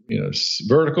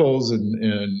 verticals,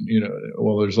 and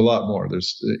well, there's a lot more.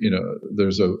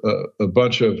 There's a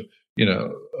bunch of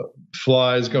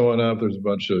flies going up. There's a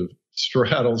bunch of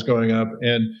straddles going up,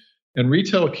 and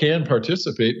retail can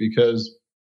participate because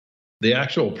the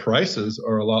actual prices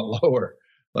are a lot lower.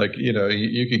 Like,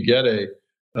 you could get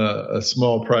a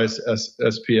small price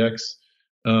SPX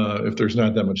if there's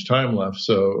not that much time left.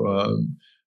 So,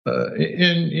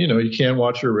 you can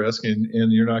watch your risk,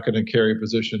 and you're not going to carry a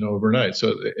position overnight.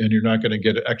 So, and you're not going to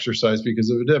get exercised because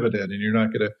of a dividend, and you're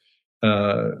not going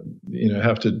to,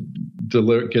 have to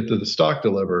get to the stock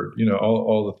delivered.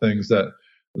 All the things that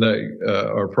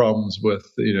are problems with,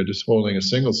 just holding a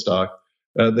single stock.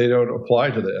 They don't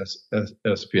apply to the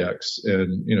SPX,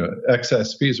 and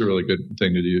XSP is a really good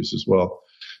thing to use as well.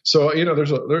 So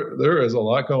there is a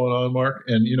lot going on, Mark.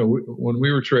 And when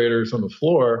we were traders on the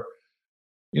floor,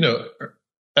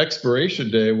 expiration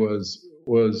day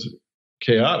was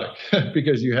chaotic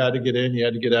because you had to get in, you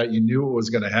had to get out. You knew what was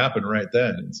going to happen right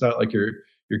then. It's not like you're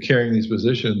carrying these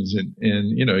positions,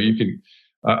 and you could.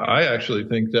 I actually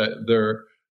think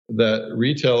that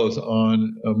retail is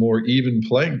on a more even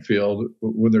playing field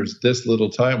when there's this little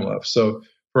time left. So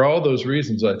for all those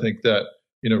reasons, I think that,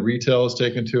 retail has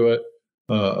taken to it.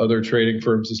 Other trading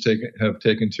firms have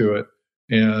taken to it.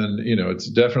 And, it's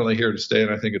definitely here to stay.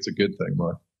 And I think it's a good thing,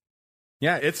 Mark.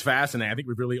 Yeah, it's fascinating. I think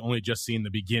we've really only just seen the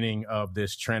beginning of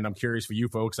this trend. I'm curious for you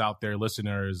folks out there,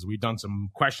 listeners. We've done some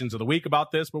questions of the week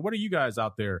about this, but what are you guys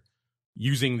out there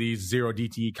using these 0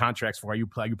 DTE contracts for? Are you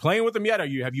playing with them yet?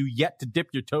 Have you yet to dip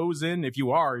your toes in? If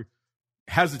you are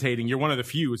hesitating, you're one of the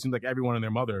few. It seems like everyone and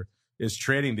their mother is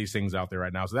trading these things out there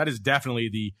right now. So that is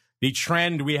definitely the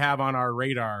trend we have on our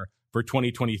radar for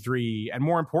 2023. And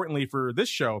more importantly for this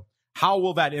show, how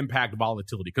will that impact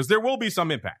volatility? Because there will be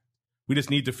some impact. We just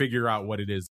need to figure out what it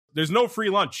is. There's no free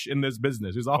lunch in this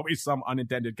business. There's always some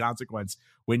unintended consequence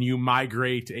when you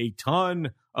migrate a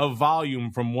ton of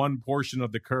volume from one portion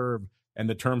of the curve and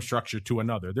the term structure to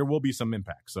another. There will be some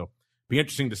impact. So be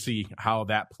interesting to see how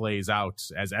that plays out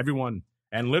as everyone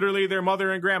and literally their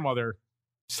mother and grandmother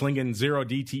slinging 0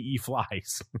 DTE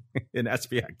flies in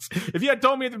SPX. If you had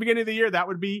told me at the beginning of the year that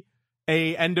would be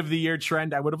a end of the year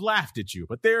trend, I would have laughed at you.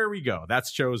 But there we go. That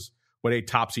shows what a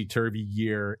topsy-turvy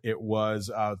year it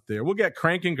was out there. We'll get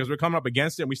cranking because we're coming up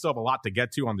against it, and we still have a lot to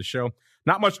get to on the show.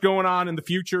 Not much going on in the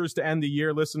futures to end the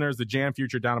year, listeners. The JAM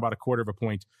future down about 1/4 of a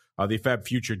point. The Feb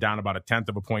future down about 1/10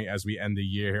 of a point as we end the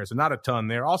year here. So not a ton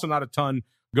there. Also not a ton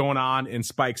going on in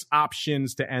Spike's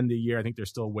options to end the year. I think they're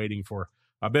still waiting for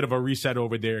a bit of a reset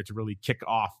over there to really kick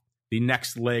off the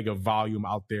next leg of volume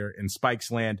out there in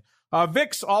Spike's land.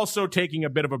 VIX also taking a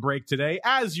bit of a break today,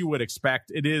 as you would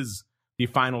expect. It is the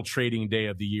final trading day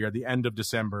of the year, the end of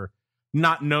December,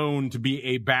 not known to be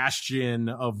a bastion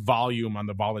of volume on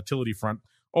the volatility front.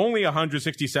 Only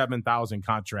 167,000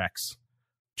 contracts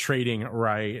trading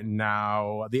right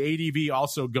now. The ADV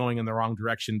also going in the wrong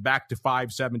direction, back to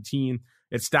 517.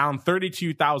 It's down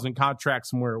 32,000 contracts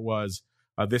from where it was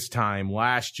this time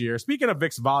last year. Speaking of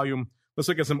VIX volume, let's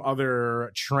look at some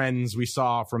other trends we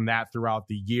saw from that throughout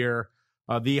the year.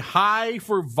 The high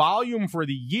for volume for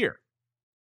the year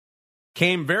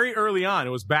came very early on.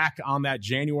 It was back on that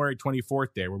January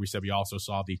 24th day where we said we also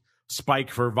saw the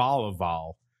spike for vol of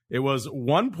vol. it was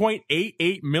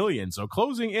 1.88 million. So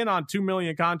closing in on 2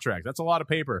 million contracts. That's a lot of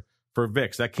paper for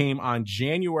VIX. That came on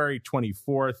January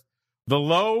 24th. The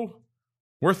low,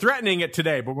 we're threatening it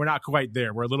today, but we're not quite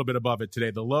there. We're a little bit above it today.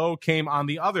 The low came on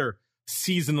the other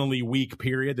seasonally weak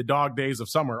period, the dog days of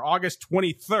summer, August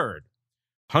 23rd.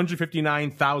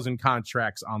 159,000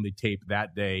 contracts on the tape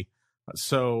that day.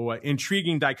 So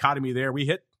intriguing dichotomy there. We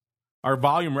hit our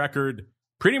volume record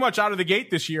pretty much out of the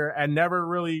gate this year and never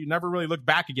really looked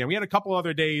back again. We had a couple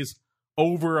other days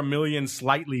over a million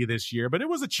slightly this year, but it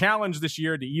was a challenge this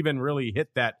year to even really hit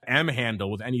that M handle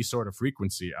with any sort of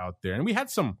frequency out there. And we had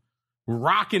some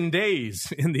rocking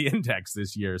days in the index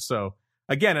this year. So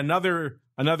again, another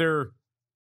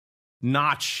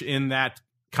notch in that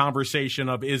conversation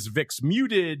of, is VIX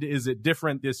muted? Is it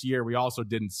different this year? We also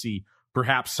didn't see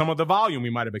perhaps some of the volume we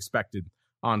might have expected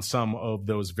on some of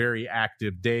those very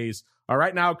active days.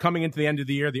 Right now, coming into the end of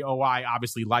the year, the OI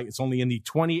obviously light. It's only in the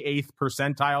 28th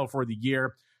percentile for the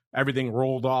year. Everything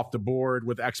rolled off the board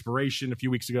with expiration a few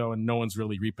weeks ago, and no one's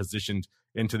really repositioned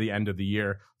into the end of the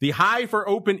year. The high for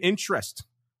open interest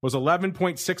was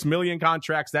 11.6 million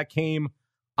contracts. That came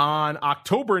on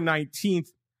October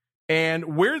 19th.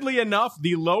 And weirdly enough,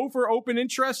 the low for open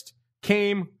interest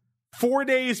came 4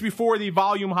 days before the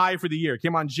volume high for the year. It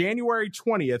came on January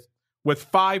 20th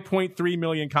with 5.3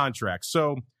 million contracts.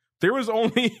 So there was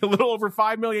only a little over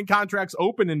 5 million contracts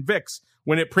open in VIX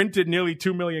when it printed nearly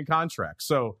 2 million contracts.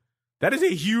 So that is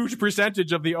a huge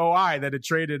percentage of the OI that it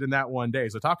traded in that one day.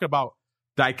 So talk about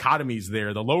dichotomies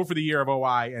there. The low for the year of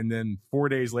OI, and then 4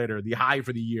 days later, the high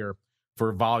for the year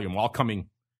for volume, all coming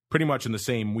pretty much in the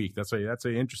same week. That's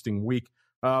an interesting week.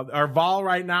 Our vol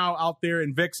right now out there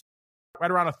in VIX,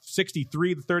 right around a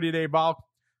 63, the 30-day vol.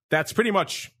 That's pretty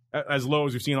much as low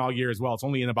as we've seen all year as well. It's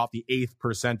only in about the 8th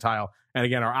percentile. And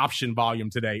again, our option volume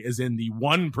today is in the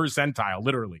 1 percentile,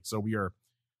 literally. So we are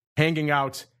hanging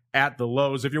out at the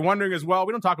lows. If you're wondering as well,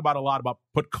 we don't talk about a lot about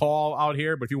put call out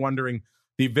here, but if you're wondering,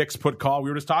 the VIX put call, we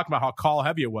were just talking about how call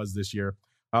heavy it was this year.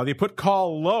 The put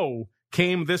call low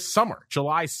came this summer,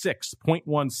 July 6th,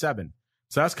 0.17.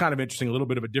 So that's kind of interesting, a little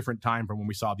bit of a different time from when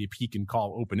we saw the peak in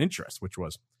call open interest, which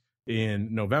was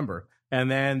in November.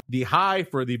 And then the high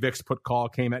for the VIX put call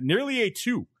came at nearly a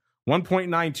 2,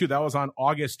 1.92. That was on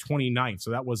August 29th.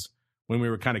 So that was when we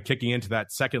were kind of kicking into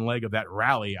that second leg of that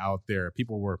rally out there.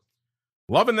 People were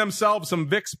loving themselves some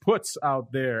VIX puts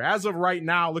out there. As of right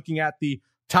now, looking at the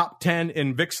top 10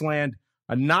 in VIX land,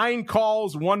 9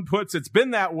 calls, 1 puts. It's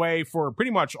been that way for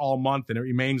pretty much all month, and it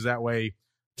remains that way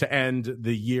to end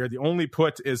the year. The only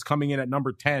put is coming in at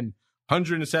number 10,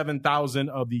 107,000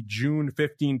 of the June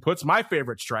 15 puts. My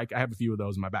favorite strike. I have a few of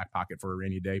those in my back pocket for a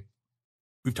rainy day.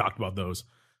 We've talked about those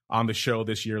on the show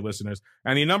this year, listeners.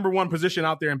 And the number 1 position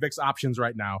out there in VIX options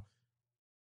right now,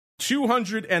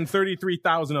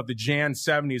 233,000 of the Jan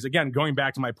 70s. Again, going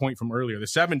back to my point from earlier, the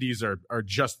 70s are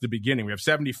just the beginning. We have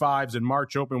 75s in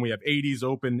March open. We have 80s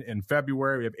open in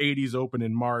February. We have 80s open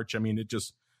in March. I mean,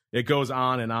 it goes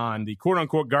on and on. The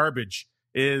quote-unquote garbage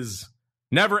is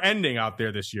never ending out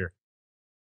there this year.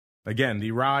 Again,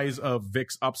 the rise of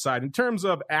VIX upside. In terms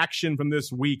of action from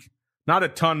this week, not a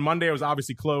ton. Monday was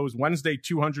obviously closed. Wednesday,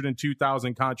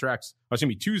 202,000 contracts.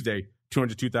 Tuesday,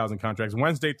 202,000 contracts.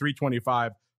 Wednesday,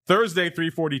 325. Thursday,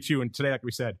 342. And today, like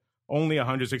we said, only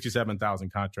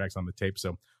 167,000 contracts on the tape.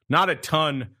 So not a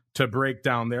ton to break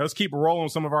down there. Let's keep rolling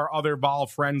with some of our other vol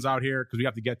friends out here because we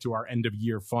have to get to our end of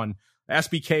year fun.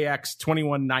 SPKX,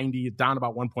 2190, down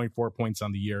about 1.4 points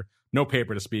on the year. No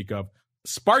paper to speak of.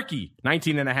 Sparky,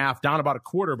 19.5, down about a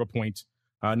quarter of a point.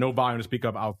 No volume to speak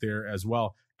of out there as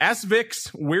well.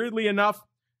 SVIX, weirdly enough,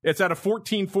 it's at a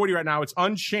 1440 right now. It's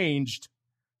unchanged.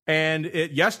 And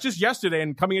just yesterday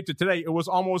and coming into today, it was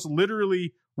almost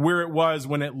literally where it was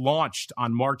when it launched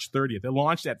on March 30th. It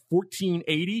launched at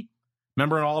 1480.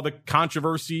 Remember all the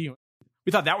controversy?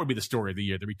 We thought that would be the story of the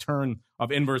year, the return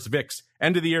of inverse VIX.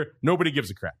 End of the year, nobody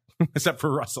gives a crap except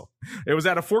for Russell. It was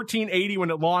at a 1480 when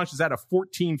it launched. It's at a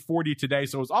 1440 today.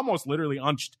 So it was almost literally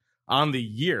unched on the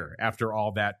year after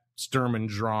all that Sturm and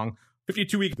Drang.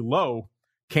 52-week low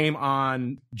came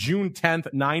on June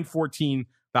 10th, 914.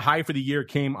 The high for the year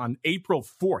came on April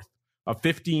 4th of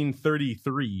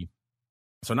 1533.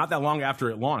 So not that long after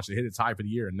it launched, it hit its high for the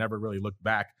year and never really looked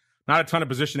back. Not a ton of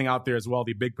positioning out there as well.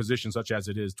 The big position, such as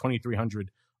it is,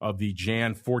 2,300 of the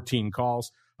Jan 14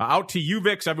 calls. Out to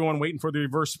UVIX, everyone waiting for the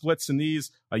reverse splits in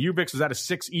these. UVIX is at a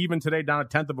 6 even today, down a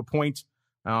tenth of a point.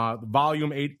 The volume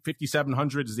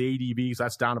 5,700 is the ADV, so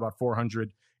that's down about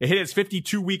 400. It hit its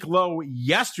 52-week low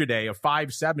yesterday of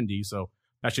 570, so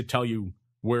that should tell you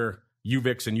where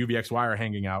UVIX and UVXY are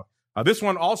hanging out. This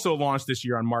one also launched this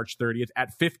year on March 30th at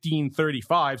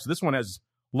 1535, so this one has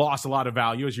lost a lot of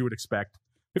value, as you would expect.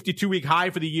 52-week high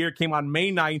for the year came on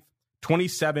May 9th,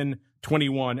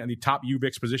 2721, and the top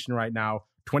UVIX position right now,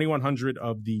 2100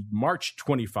 of the March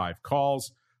 25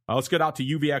 calls. Let's get out to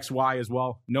UVXY as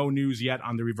well. No news yet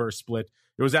on the reverse split.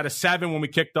 It was at a 7 when we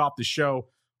kicked off the show.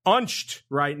 Unched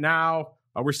right now.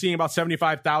 We're seeing about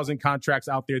 75,000 contracts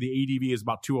out there. The ADV is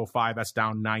about 205. That's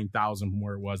down 9,000 from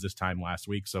where it was this time last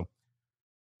week. So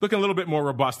looking a little bit more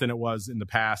robust than it was in the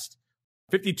past.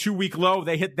 52-week low,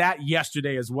 they hit that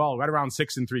yesterday as well, right around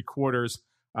 6 3/4.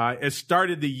 It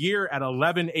started the year at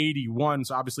 1181,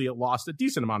 so obviously it lost a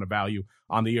decent amount of value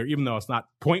on the year, even though it's not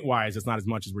point-wise, it's not as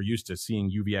much as we're used to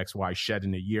seeing UVXY shed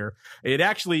in a year. It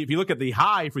actually, if you look at the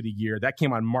high for the year, that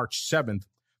came on March 7th.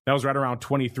 That was right around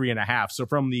 23.5. So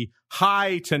from the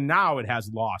high to now, it has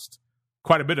lost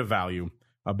quite a bit of value.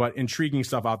 But intriguing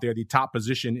stuff out there. The top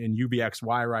position in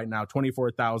UVXY right now,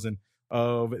 24,000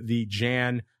 of the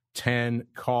Jan 10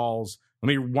 calls. Let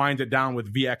me wind it down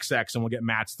with VXX, and we'll get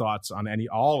Matt's thoughts on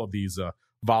all of these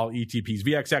vol ETPs.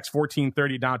 VXX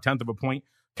 1430 down 1/10 of a point.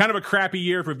 Kind of a crappy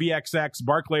year for VXX.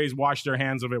 Barclays washed their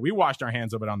hands of it. We washed our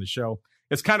hands of it on the show.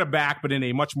 It's kind of back, but in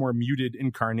a much more muted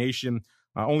incarnation.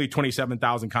 Only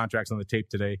 27,000 contracts on the tape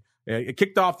today. It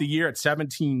kicked off the year at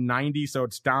 1790, so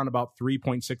it's down about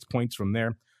 3.6 points from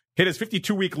there. Hit its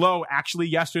 52-week low actually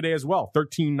yesterday as well,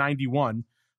 1391.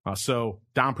 So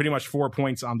down pretty much 4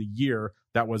 points on the year.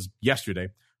 That was yesterday.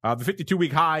 The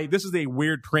 52-week high, this is a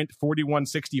weird print,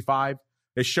 4165.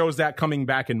 It shows that coming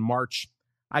back in March.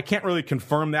 I can't really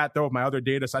confirm that, though, with my other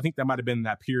data. So I think that might have been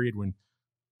that period when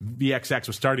VXX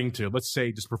was starting to, let's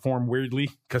say, just perform weirdly,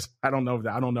 because I don't know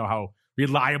how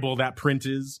reliable that print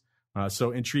is.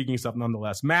 So intriguing stuff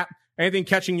nonetheless. Matt, anything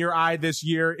catching your eye this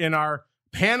year in our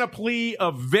panoply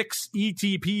of VIX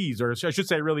ETPs, or I should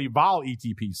say really vol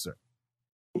ETPs, sir?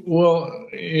 Well,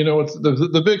 it's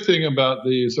the big thing about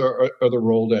these are the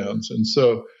roll downs. And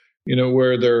so,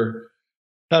 where they're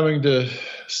having to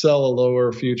sell a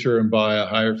lower future and buy a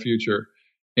higher future.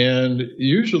 And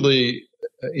usually,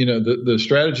 the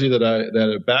strategy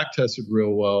that back tested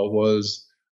real well was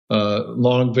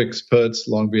long VIX puts,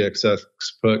 long VXX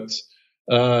puts.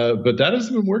 But that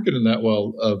hasn't been working in that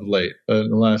well of late in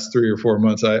the last 3 or 4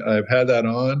 months. I've had that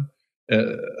on.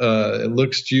 It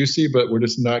looks juicy, but we're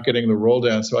just not getting the roll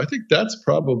down. So I think that's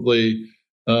probably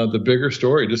the bigger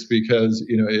story, just because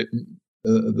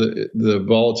the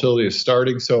volatility is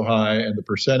starting so high and the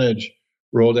percentage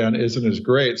roll down isn't as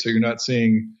great. So you're not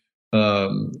seeing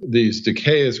these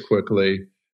decay as quickly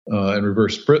and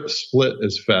reverse split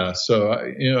as fast. So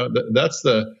that's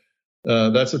the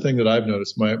thing that I've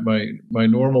noticed. My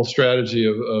normal strategy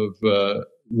of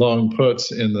long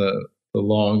puts in the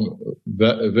long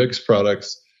VIX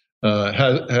products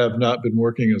have not been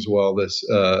working as well in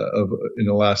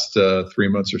the last 3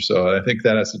 months or so. And I think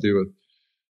that has to do with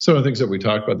some of the things that we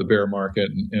talked about, the bear market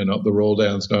and the roll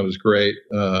down's not as great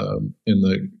in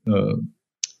the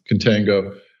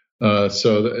contango.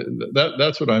 So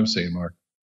that's what I'm seeing, Mark.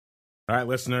 All right,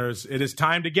 listeners, it is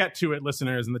time to get to it,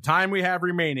 listeners. In the time we have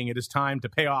remaining, it is time to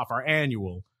pay off our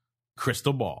annual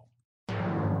crystal ball.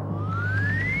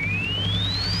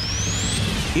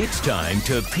 It's time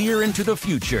to peer into the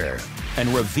future and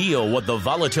reveal what the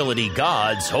volatility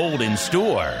gods hold in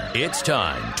store. It's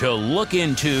time to look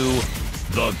into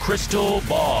the crystal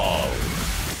ball.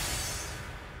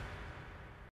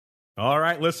 All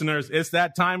right, listeners, it's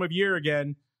that time of year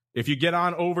again. If you get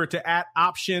on over to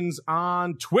 @options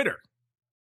on Twitter,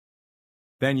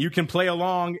 then you can play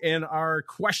along in our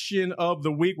question of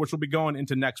the week, which will be going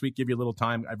into next week. Give you a little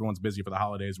time. Everyone's busy for the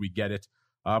holidays. We get it.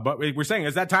 But we're saying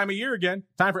it's that time of year again.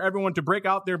 Time for everyone to break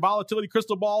out their volatility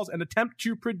crystal balls and attempt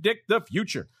to predict the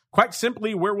future. Quite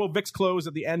simply, where will VIX close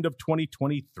at the end of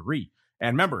 2023?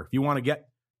 And remember, if you want to get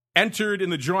entered in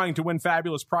the drawing to win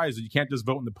fabulous prizes, you can't just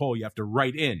vote in the poll. You have to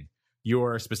write in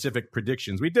your specific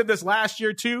predictions. We did this last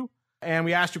year, too. And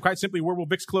we asked you quite simply, where will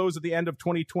VIX close at the end of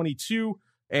 2022?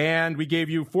 And we gave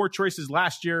you 4 choices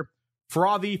last year.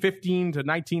 Frothy, 15 to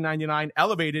 19.99.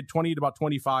 Elevated, 20 to about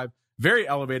 25. Very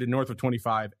elevated, north of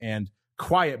 25. And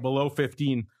quiet, below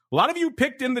 15. A lot of you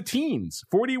picked in the teens.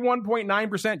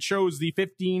 41.9% chose the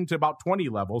 15 to about 20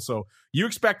 level. So you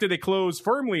expected a close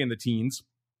firmly in the teens.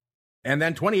 And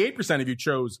then 28% of you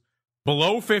chose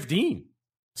below 15.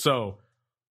 So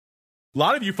a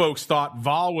lot of you folks thought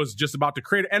vol was just about to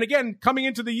create. And again, coming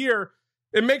into the year,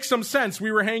 it makes some sense.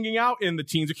 We were hanging out in the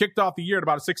teens. We kicked off the year at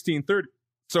about a 1630.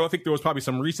 So I think there was probably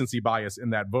some recency bias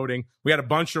in that voting. We had a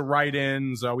bunch of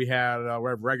write-ins. We had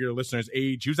regular listeners'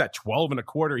 age. He was at 12 and a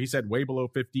quarter. He said way below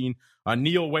 15.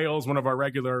 Neil Wales, one of our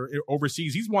regular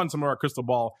overseas, he's won some of our crystal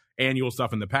ball annual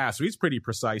stuff in the past, so he's pretty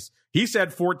precise. He said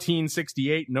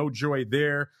 1468. No joy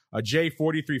there. Jay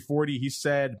 4340. He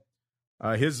said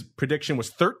his prediction was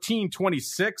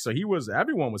 1326. So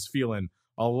everyone was feeling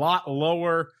a lot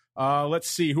lower. Let's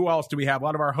see, who else do we have? A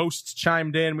lot of our hosts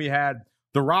chimed in. We had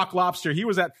the Rock Lobster. He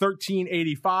was at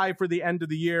 1385 for the end of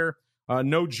the year.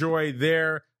 No joy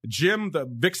there. Jim, the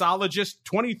VIXologist,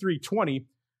 2320.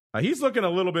 He's looking a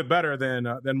little bit better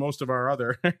than most of our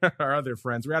other our other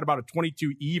friends. We're at about a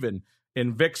 22 even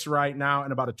in VIX right now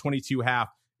and about a 22 half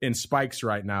in spikes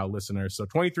right now, listeners. So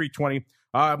 2320.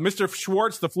 Mr.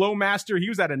 Schwartz, the Flow Master, he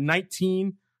was at a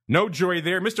 19. No joy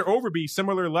there. Mr. Overby,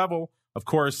 similar level, of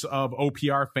course, of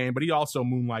OPR fame, but he also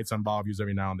moonlights on vol views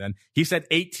every now and then. He said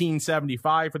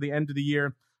 1875 for the end of the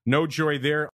year. No joy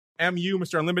there. MU,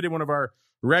 Mr. Unlimited, one of our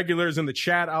regulars in the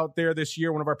chat out there this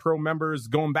year, one of our pro members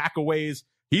going back a ways.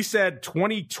 He said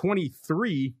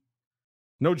 2023.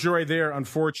 No joy there,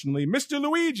 unfortunately. Mr.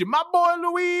 Luigi, my boy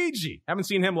Luigi. Haven't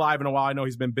seen him live in a while. I know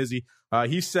he's been busy.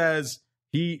 He says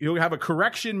he'll have a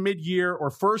correction mid-year or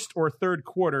first or third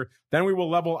quarter. Then we will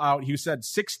level out. He said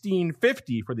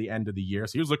 1650 for the end of the year.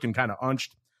 So he was looking kind of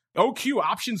unched. OQ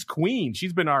Options Queen.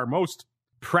 She's been our most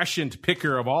prescient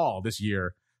picker of all this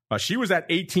year. She was at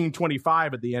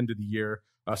 1825 at the end of the year.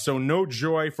 So no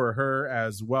joy for her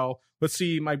as well. Let's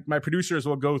see. My producers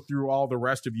will go through all the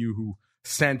rest of you who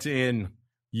sent in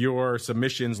your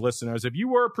submissions, listeners. If you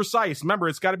were precise, remember,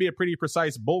 it's got to be a pretty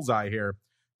precise bullseye here.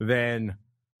 Then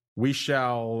we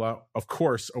shall, of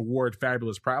course, award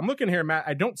fabulous prize. I'm looking here, Matt.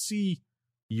 I don't see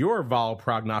your vol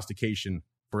prognostication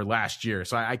for last year,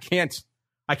 so I can't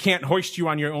hoist you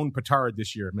on your own petard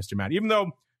this year, Mr. Matt. Even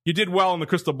though you did well in the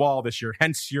crystal ball this year,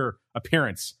 hence your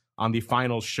appearance on the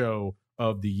final show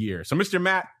of the year. So, Mr.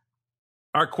 Matt,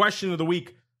 our question of the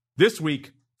week this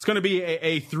week, it's going to be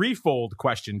a threefold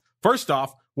question. First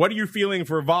off, what are you feeling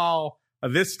for vol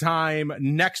this time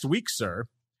next week, sir?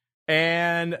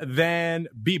 And then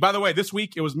B, by the way, this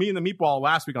week, it was me and the meatball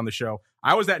last week on the show.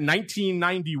 I was at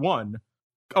 1991.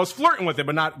 I was flirting with it,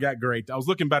 but not that great. I was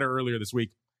looking better earlier this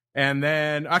week. And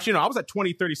then, actually, no, I was at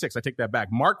 2036. I take that back.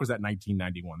 Mark was at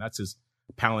 1991. That's his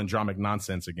palindromic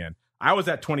nonsense again. I was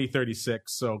at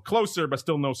 2036, so closer, but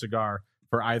still no cigar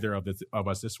for either of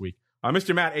us this week.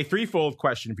 Mr. Matt, a threefold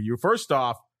question for you. First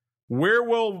off, where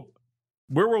will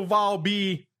vol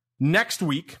be next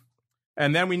week?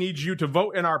 And then we need you to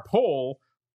vote in our poll.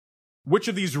 Which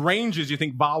of these ranges you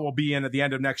think vol will be in at the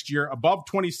end of next year? Above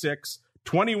 26,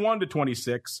 21 to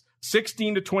 26,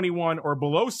 16 to 21, or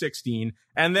below 16?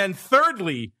 And then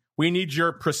thirdly, we need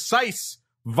your precise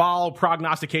vol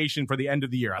prognostication for the end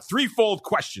of the year. A threefold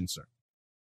question, sir.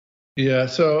 Yeah,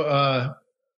 so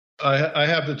I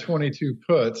have the 22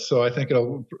 puts, so I think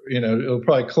it'll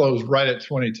probably close right at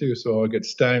 22, so I'll get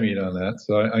stymied on that.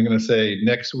 So I'm going to say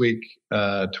next week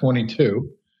 22.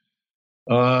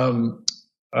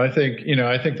 I think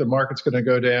the market's going to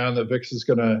go down. The VIX is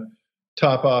going to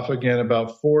top off again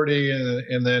about 40,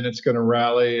 and then it's going to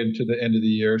rally into the end of the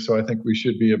year. So I think we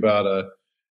should be about a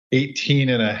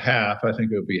 18.5. I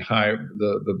think it'll be high.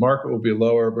 The market will be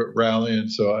lower, but rallying.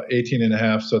 So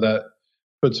 18.5. So that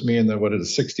puts me in the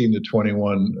 16 to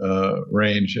 21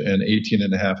 range, and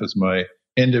 18.5 is my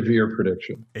end of year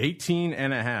prediction.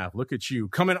 18.5. Look at you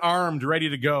coming armed, ready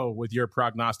to go with your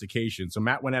prognostication. So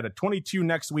Matt went at a 22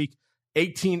 next week,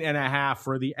 18.5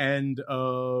 for the end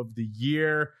of the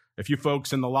year. If you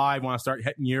folks in the live want to start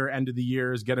hitting your end of the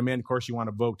years, get them in. Of course, you want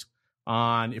to vote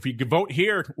on. If you vote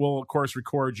here, we'll of course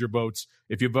record your votes.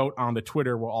 If you vote on the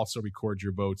Twitter, we'll also record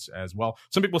your votes as well.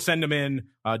 Some people send them in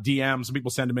DMs. Some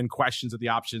people send them in questions at the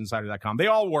optionsinsider.com. They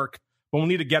all work, but we'll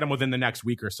need to get them within the next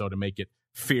week or so to make it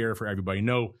fair for everybody.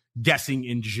 No guessing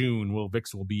in June where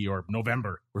VIX will be, or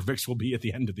November where VIX will be at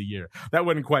the end of the year. That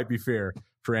wouldn't quite be fair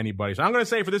for anybody. So I'm going to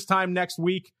say for this time next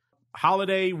week,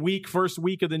 holiday week, first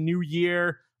week of the new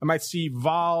year, I might see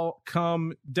vol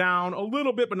come down a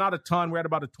little bit, but not a ton. We're at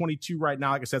about a 22 right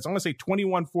now, like I said. So I'm going to say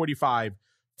 21.45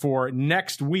 for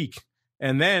next week.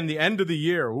 And then the end of the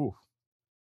year, ooh,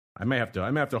 I may have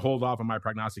to hold off on my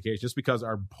prognostication just because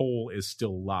our poll is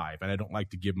still live. And I don't like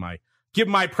to give my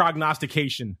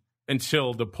prognostication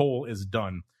until the poll is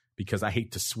done because I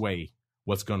hate to sway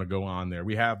what's going to go on there.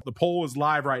 The poll is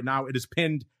live right now. It is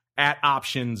pinned at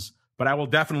options, but I will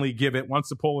definitely give it, once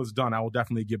the poll is done, I will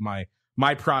definitely give my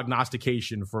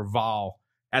prognostication for vol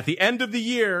at the end of the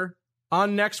year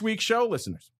on next week's show,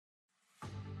 listeners.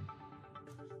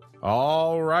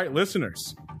 All right,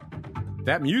 listeners.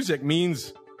 That music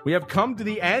means we have come to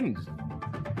the end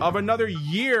of another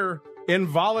year in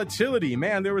volatility.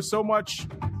 Man, there was so much.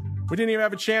 We didn't even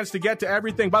have a chance to get to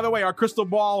everything. By the way, our crystal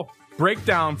ball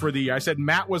breakdown for the year. I said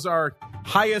Matt was our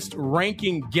highest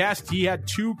ranking guest. He had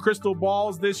 2 crystal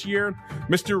balls this year.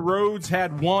 Mr. Rhodes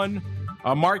had 1.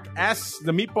 Mark S.,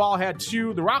 the meatball, had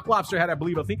 2. The rock lobster had, I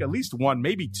think at least 1,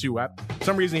 maybe 2. For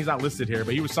some reason, he's not listed here,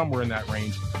 but he was somewhere in that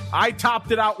range. I topped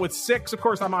it out with 6. Of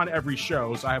course, I'm on every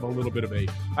show, so I have a little bit of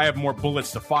I have more bullets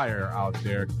to fire out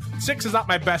there. 6 is not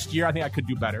my best year. I think I could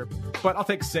do better, but I'll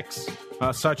take 6,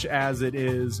 such as it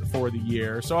is for the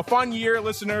year. So a fun year,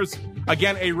 listeners.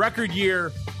 Again, a record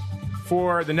year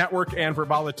for the network and for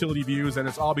Volatility Views, and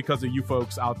it's all because of you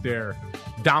folks out there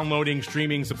downloading,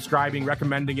 streaming, subscribing,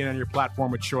 recommending it on your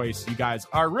platform of choice. You guys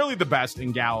are really the best,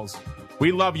 and gals.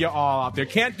 We love you all out there.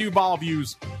 Can't do Vol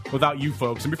Views without you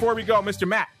folks. And before we go, Mr.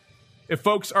 Matt, if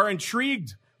folks are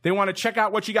intrigued, they want to check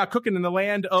out what you got cooking in the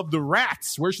land of the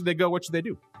rats, where should they go? What should they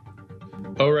do?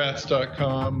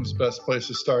 ORATS.com is the best place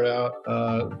to start out.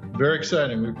 Very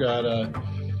exciting. We've got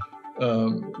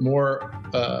more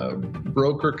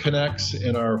broker connects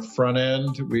in our front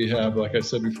end. We have, like I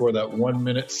said before, that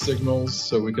 1-minute signals,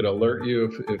 so we could alert you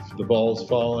if the ball's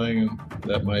falling.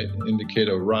 That might indicate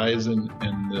a rise in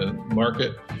the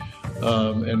market.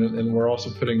 And we're also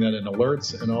putting that in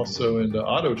alerts and also into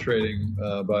auto trading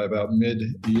by about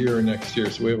mid-year next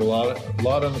year. So we have a lot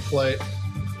on the plate.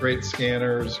 Great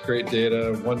scanners, great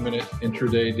data, 1-minute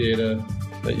intraday data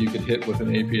that you could hit with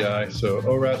an API. So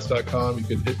ORATS.com. You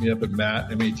can hit me up at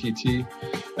Matt, M-A-T-T,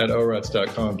 at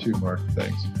ORATS.com too, Mark.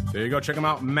 Thanks. There you go. Check him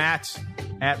out, Matt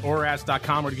at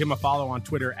ORATS.com, or to give him a follow on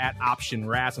Twitter at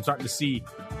OptionRats. I'm starting to see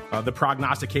the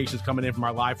prognostications coming in from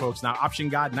our live folks now. Option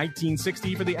God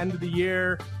 1960 for the end of the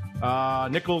year.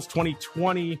 Nichols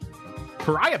 2020.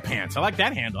 Pariah Pants. I like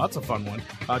that handle. That's a fun one.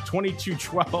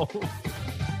 2212.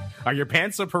 Are your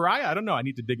pants a pariah? I don't know. I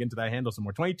need to dig into that handle some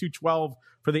more. 2212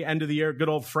 for the end of the year. Good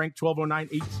old Frank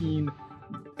 1209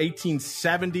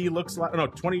 1870 looks like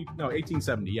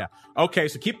 1870. Yeah. Okay,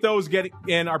 so keep those getting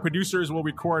in. Our producers will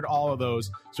record all of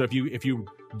those. So if you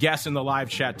guess in the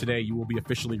live chat today, you will be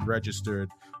officially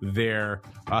registered there.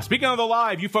 Speaking of the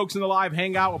live, you folks in the live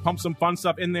hangout, we'll pump some fun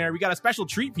stuff in there. We got a special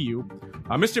treat for you.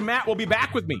 Mr. Matt will be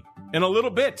back with me in a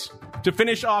little bit to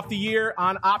finish off the year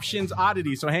on Options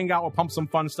Oddity. So hang out, we'll pump some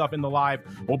fun stuff in the live.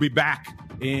 We'll be back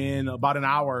in about an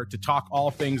hour to talk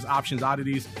all things Options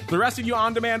Oddities. For the rest of you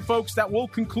on-demand folks, that will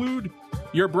conclude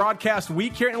your broadcast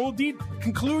week here, and will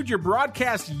conclude your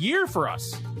broadcast year for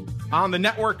us on the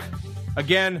network.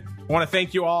 Again, I want to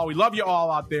thank you all. We love you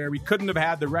all out there. We couldn't have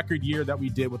had the record year that we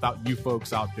did without you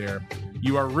folks out there.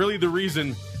 You are really the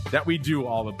reason that we do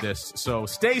all of this. So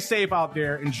stay safe out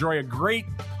there. Enjoy a great,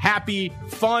 happy,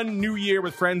 fun new year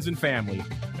with friends and family.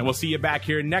 And we'll see you back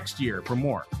here next year for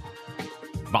more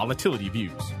Volatility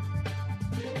Views.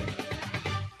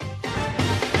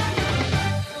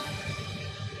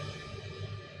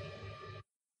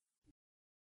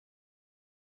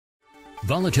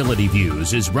 Volatility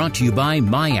Views is brought to you by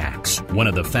MIAX, one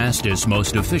of the fastest,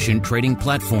 most efficient trading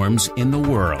platforms in the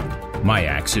world.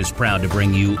 MIAX is proud to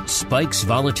bring you SPIKES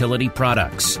Volatility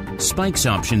products. SPIKES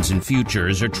options and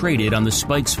futures are traded on the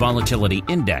SPIKES Volatility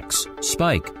Index,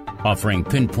 SPIKE, offering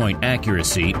pinpoint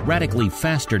accuracy, radically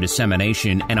faster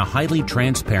dissemination, and a highly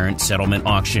transparent settlement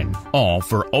auction, all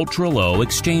for ultra-low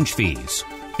exchange fees.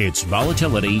 It's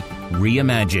volatility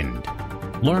reimagined.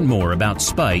 Learn more about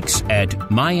SPIKES at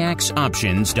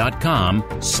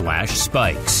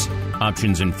MIAXoptions.com/spikes.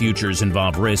 Options and futures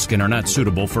involve risk and are not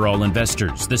suitable for all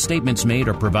investors. The statements made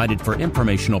are provided for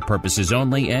informational purposes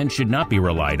only and should not be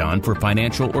relied on for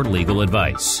financial or legal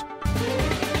advice.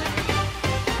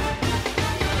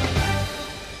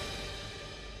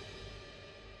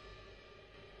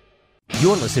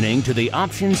 You're listening to the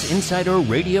Options Insider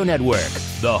Radio Network,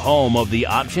 the home of the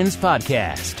Options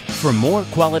Podcast. For more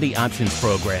quality options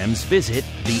programs, visit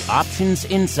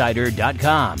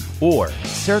theoptionsinsider.com or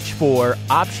search for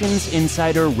Options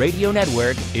Insider Radio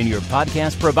Network in your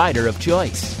podcast provider of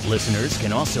choice. Listeners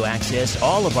can also access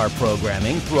all of our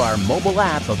programming through our mobile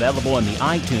app available in the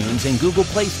iTunes and Google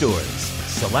Play stores.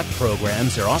 Select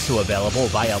programs are also available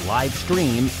via live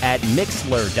stream at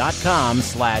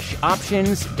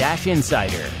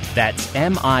mixlr.com/options-insider. That's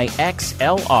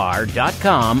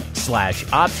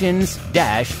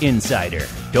mixlr.com/options-insider.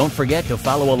 Don't forget to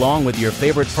follow along with your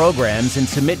favorite programs and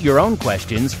submit your own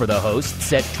questions for the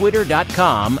hosts at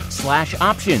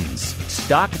twitter.com/options,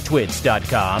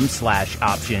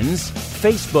 stocktwits.com/options,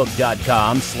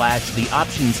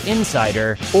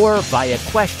 facebook.com/theoptionsinsider, or via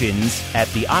questions at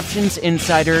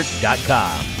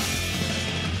theoptionsinsider.com.